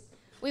honorees.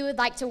 We would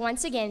like to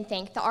once again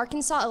thank the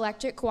Arkansas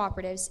Electric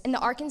Cooperatives and the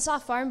Arkansas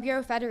Farm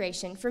Bureau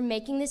Federation for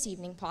making this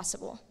evening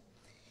possible.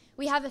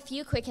 We have a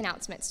few quick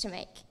announcements to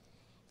make.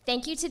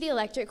 Thank you to the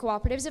Electric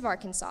Cooperatives of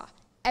Arkansas.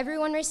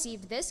 Everyone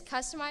received this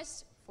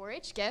customized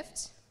 4-H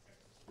gift.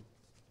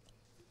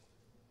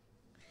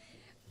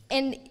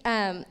 And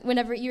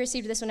whenever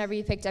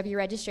you picked up your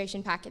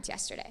registration packets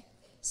yesterday.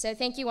 So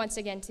thank you once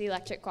again to the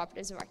Electric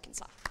Cooperatives of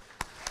Arkansas.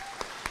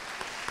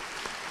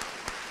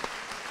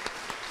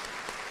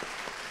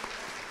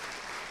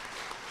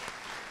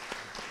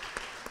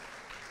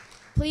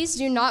 Please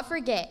do not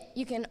forget,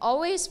 you can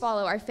always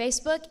follow our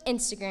Facebook,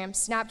 Instagram,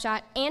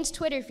 Snapchat, and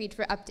Twitter feed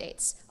for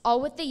updates, all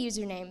with the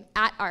username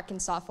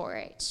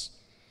 @Arkansas4H.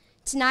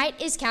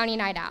 Tonight is County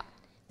Night Out.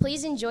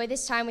 Please enjoy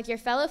this time with your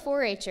fellow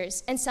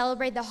 4-Hers and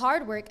celebrate the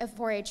hard work of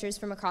 4-Hers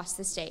from across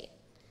the state.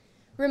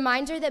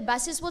 Reminder that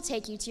buses will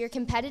take you to your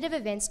competitive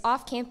events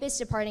off campus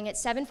departing at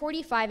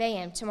 7:45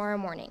 a.m. tomorrow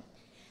morning.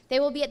 They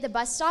will be at the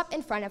bus stop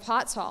in front of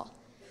Hotz Hall.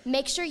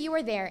 Make sure you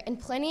are there in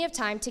plenty of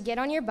time to get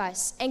on your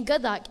bus, and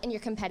good luck in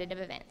your competitive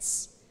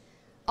events.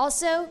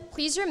 Also,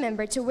 please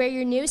remember to wear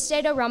your new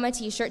State O-Rama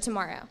t-shirt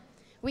tomorrow.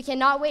 We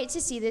cannot wait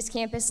to see this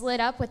campus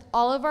lit up with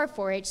all of our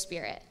 4-H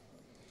spirit.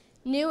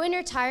 New and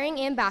retiring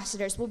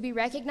ambassadors will be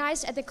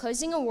recognized at the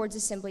closing awards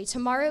assembly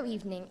tomorrow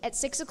evening at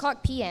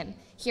 6:00 p.m.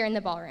 here in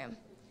the ballroom.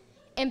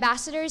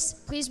 Ambassadors,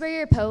 please wear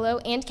your polo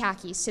and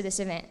khakis to this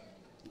event.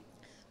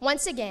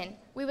 Once again,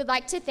 we would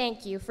like to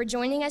thank you for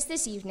joining us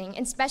this evening,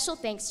 and special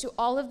thanks to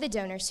all of the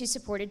donors who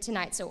supported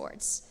tonight's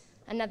awards.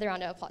 Another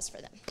round of applause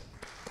for them.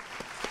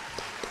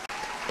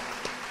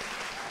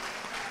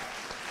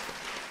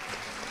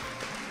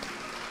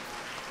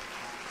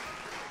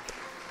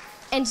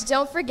 And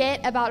don't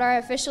forget about our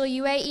official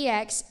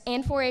UAEX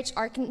and 4-H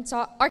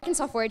Arkansas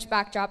 4-H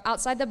backdrop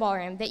outside the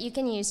ballroom that you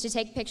can use to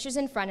take pictures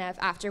in front of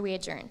after we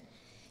adjourn.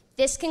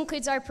 This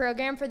concludes our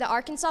program for the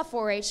Arkansas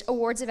 4-H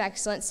Awards of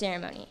Excellence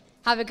ceremony.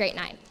 Have a great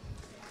night.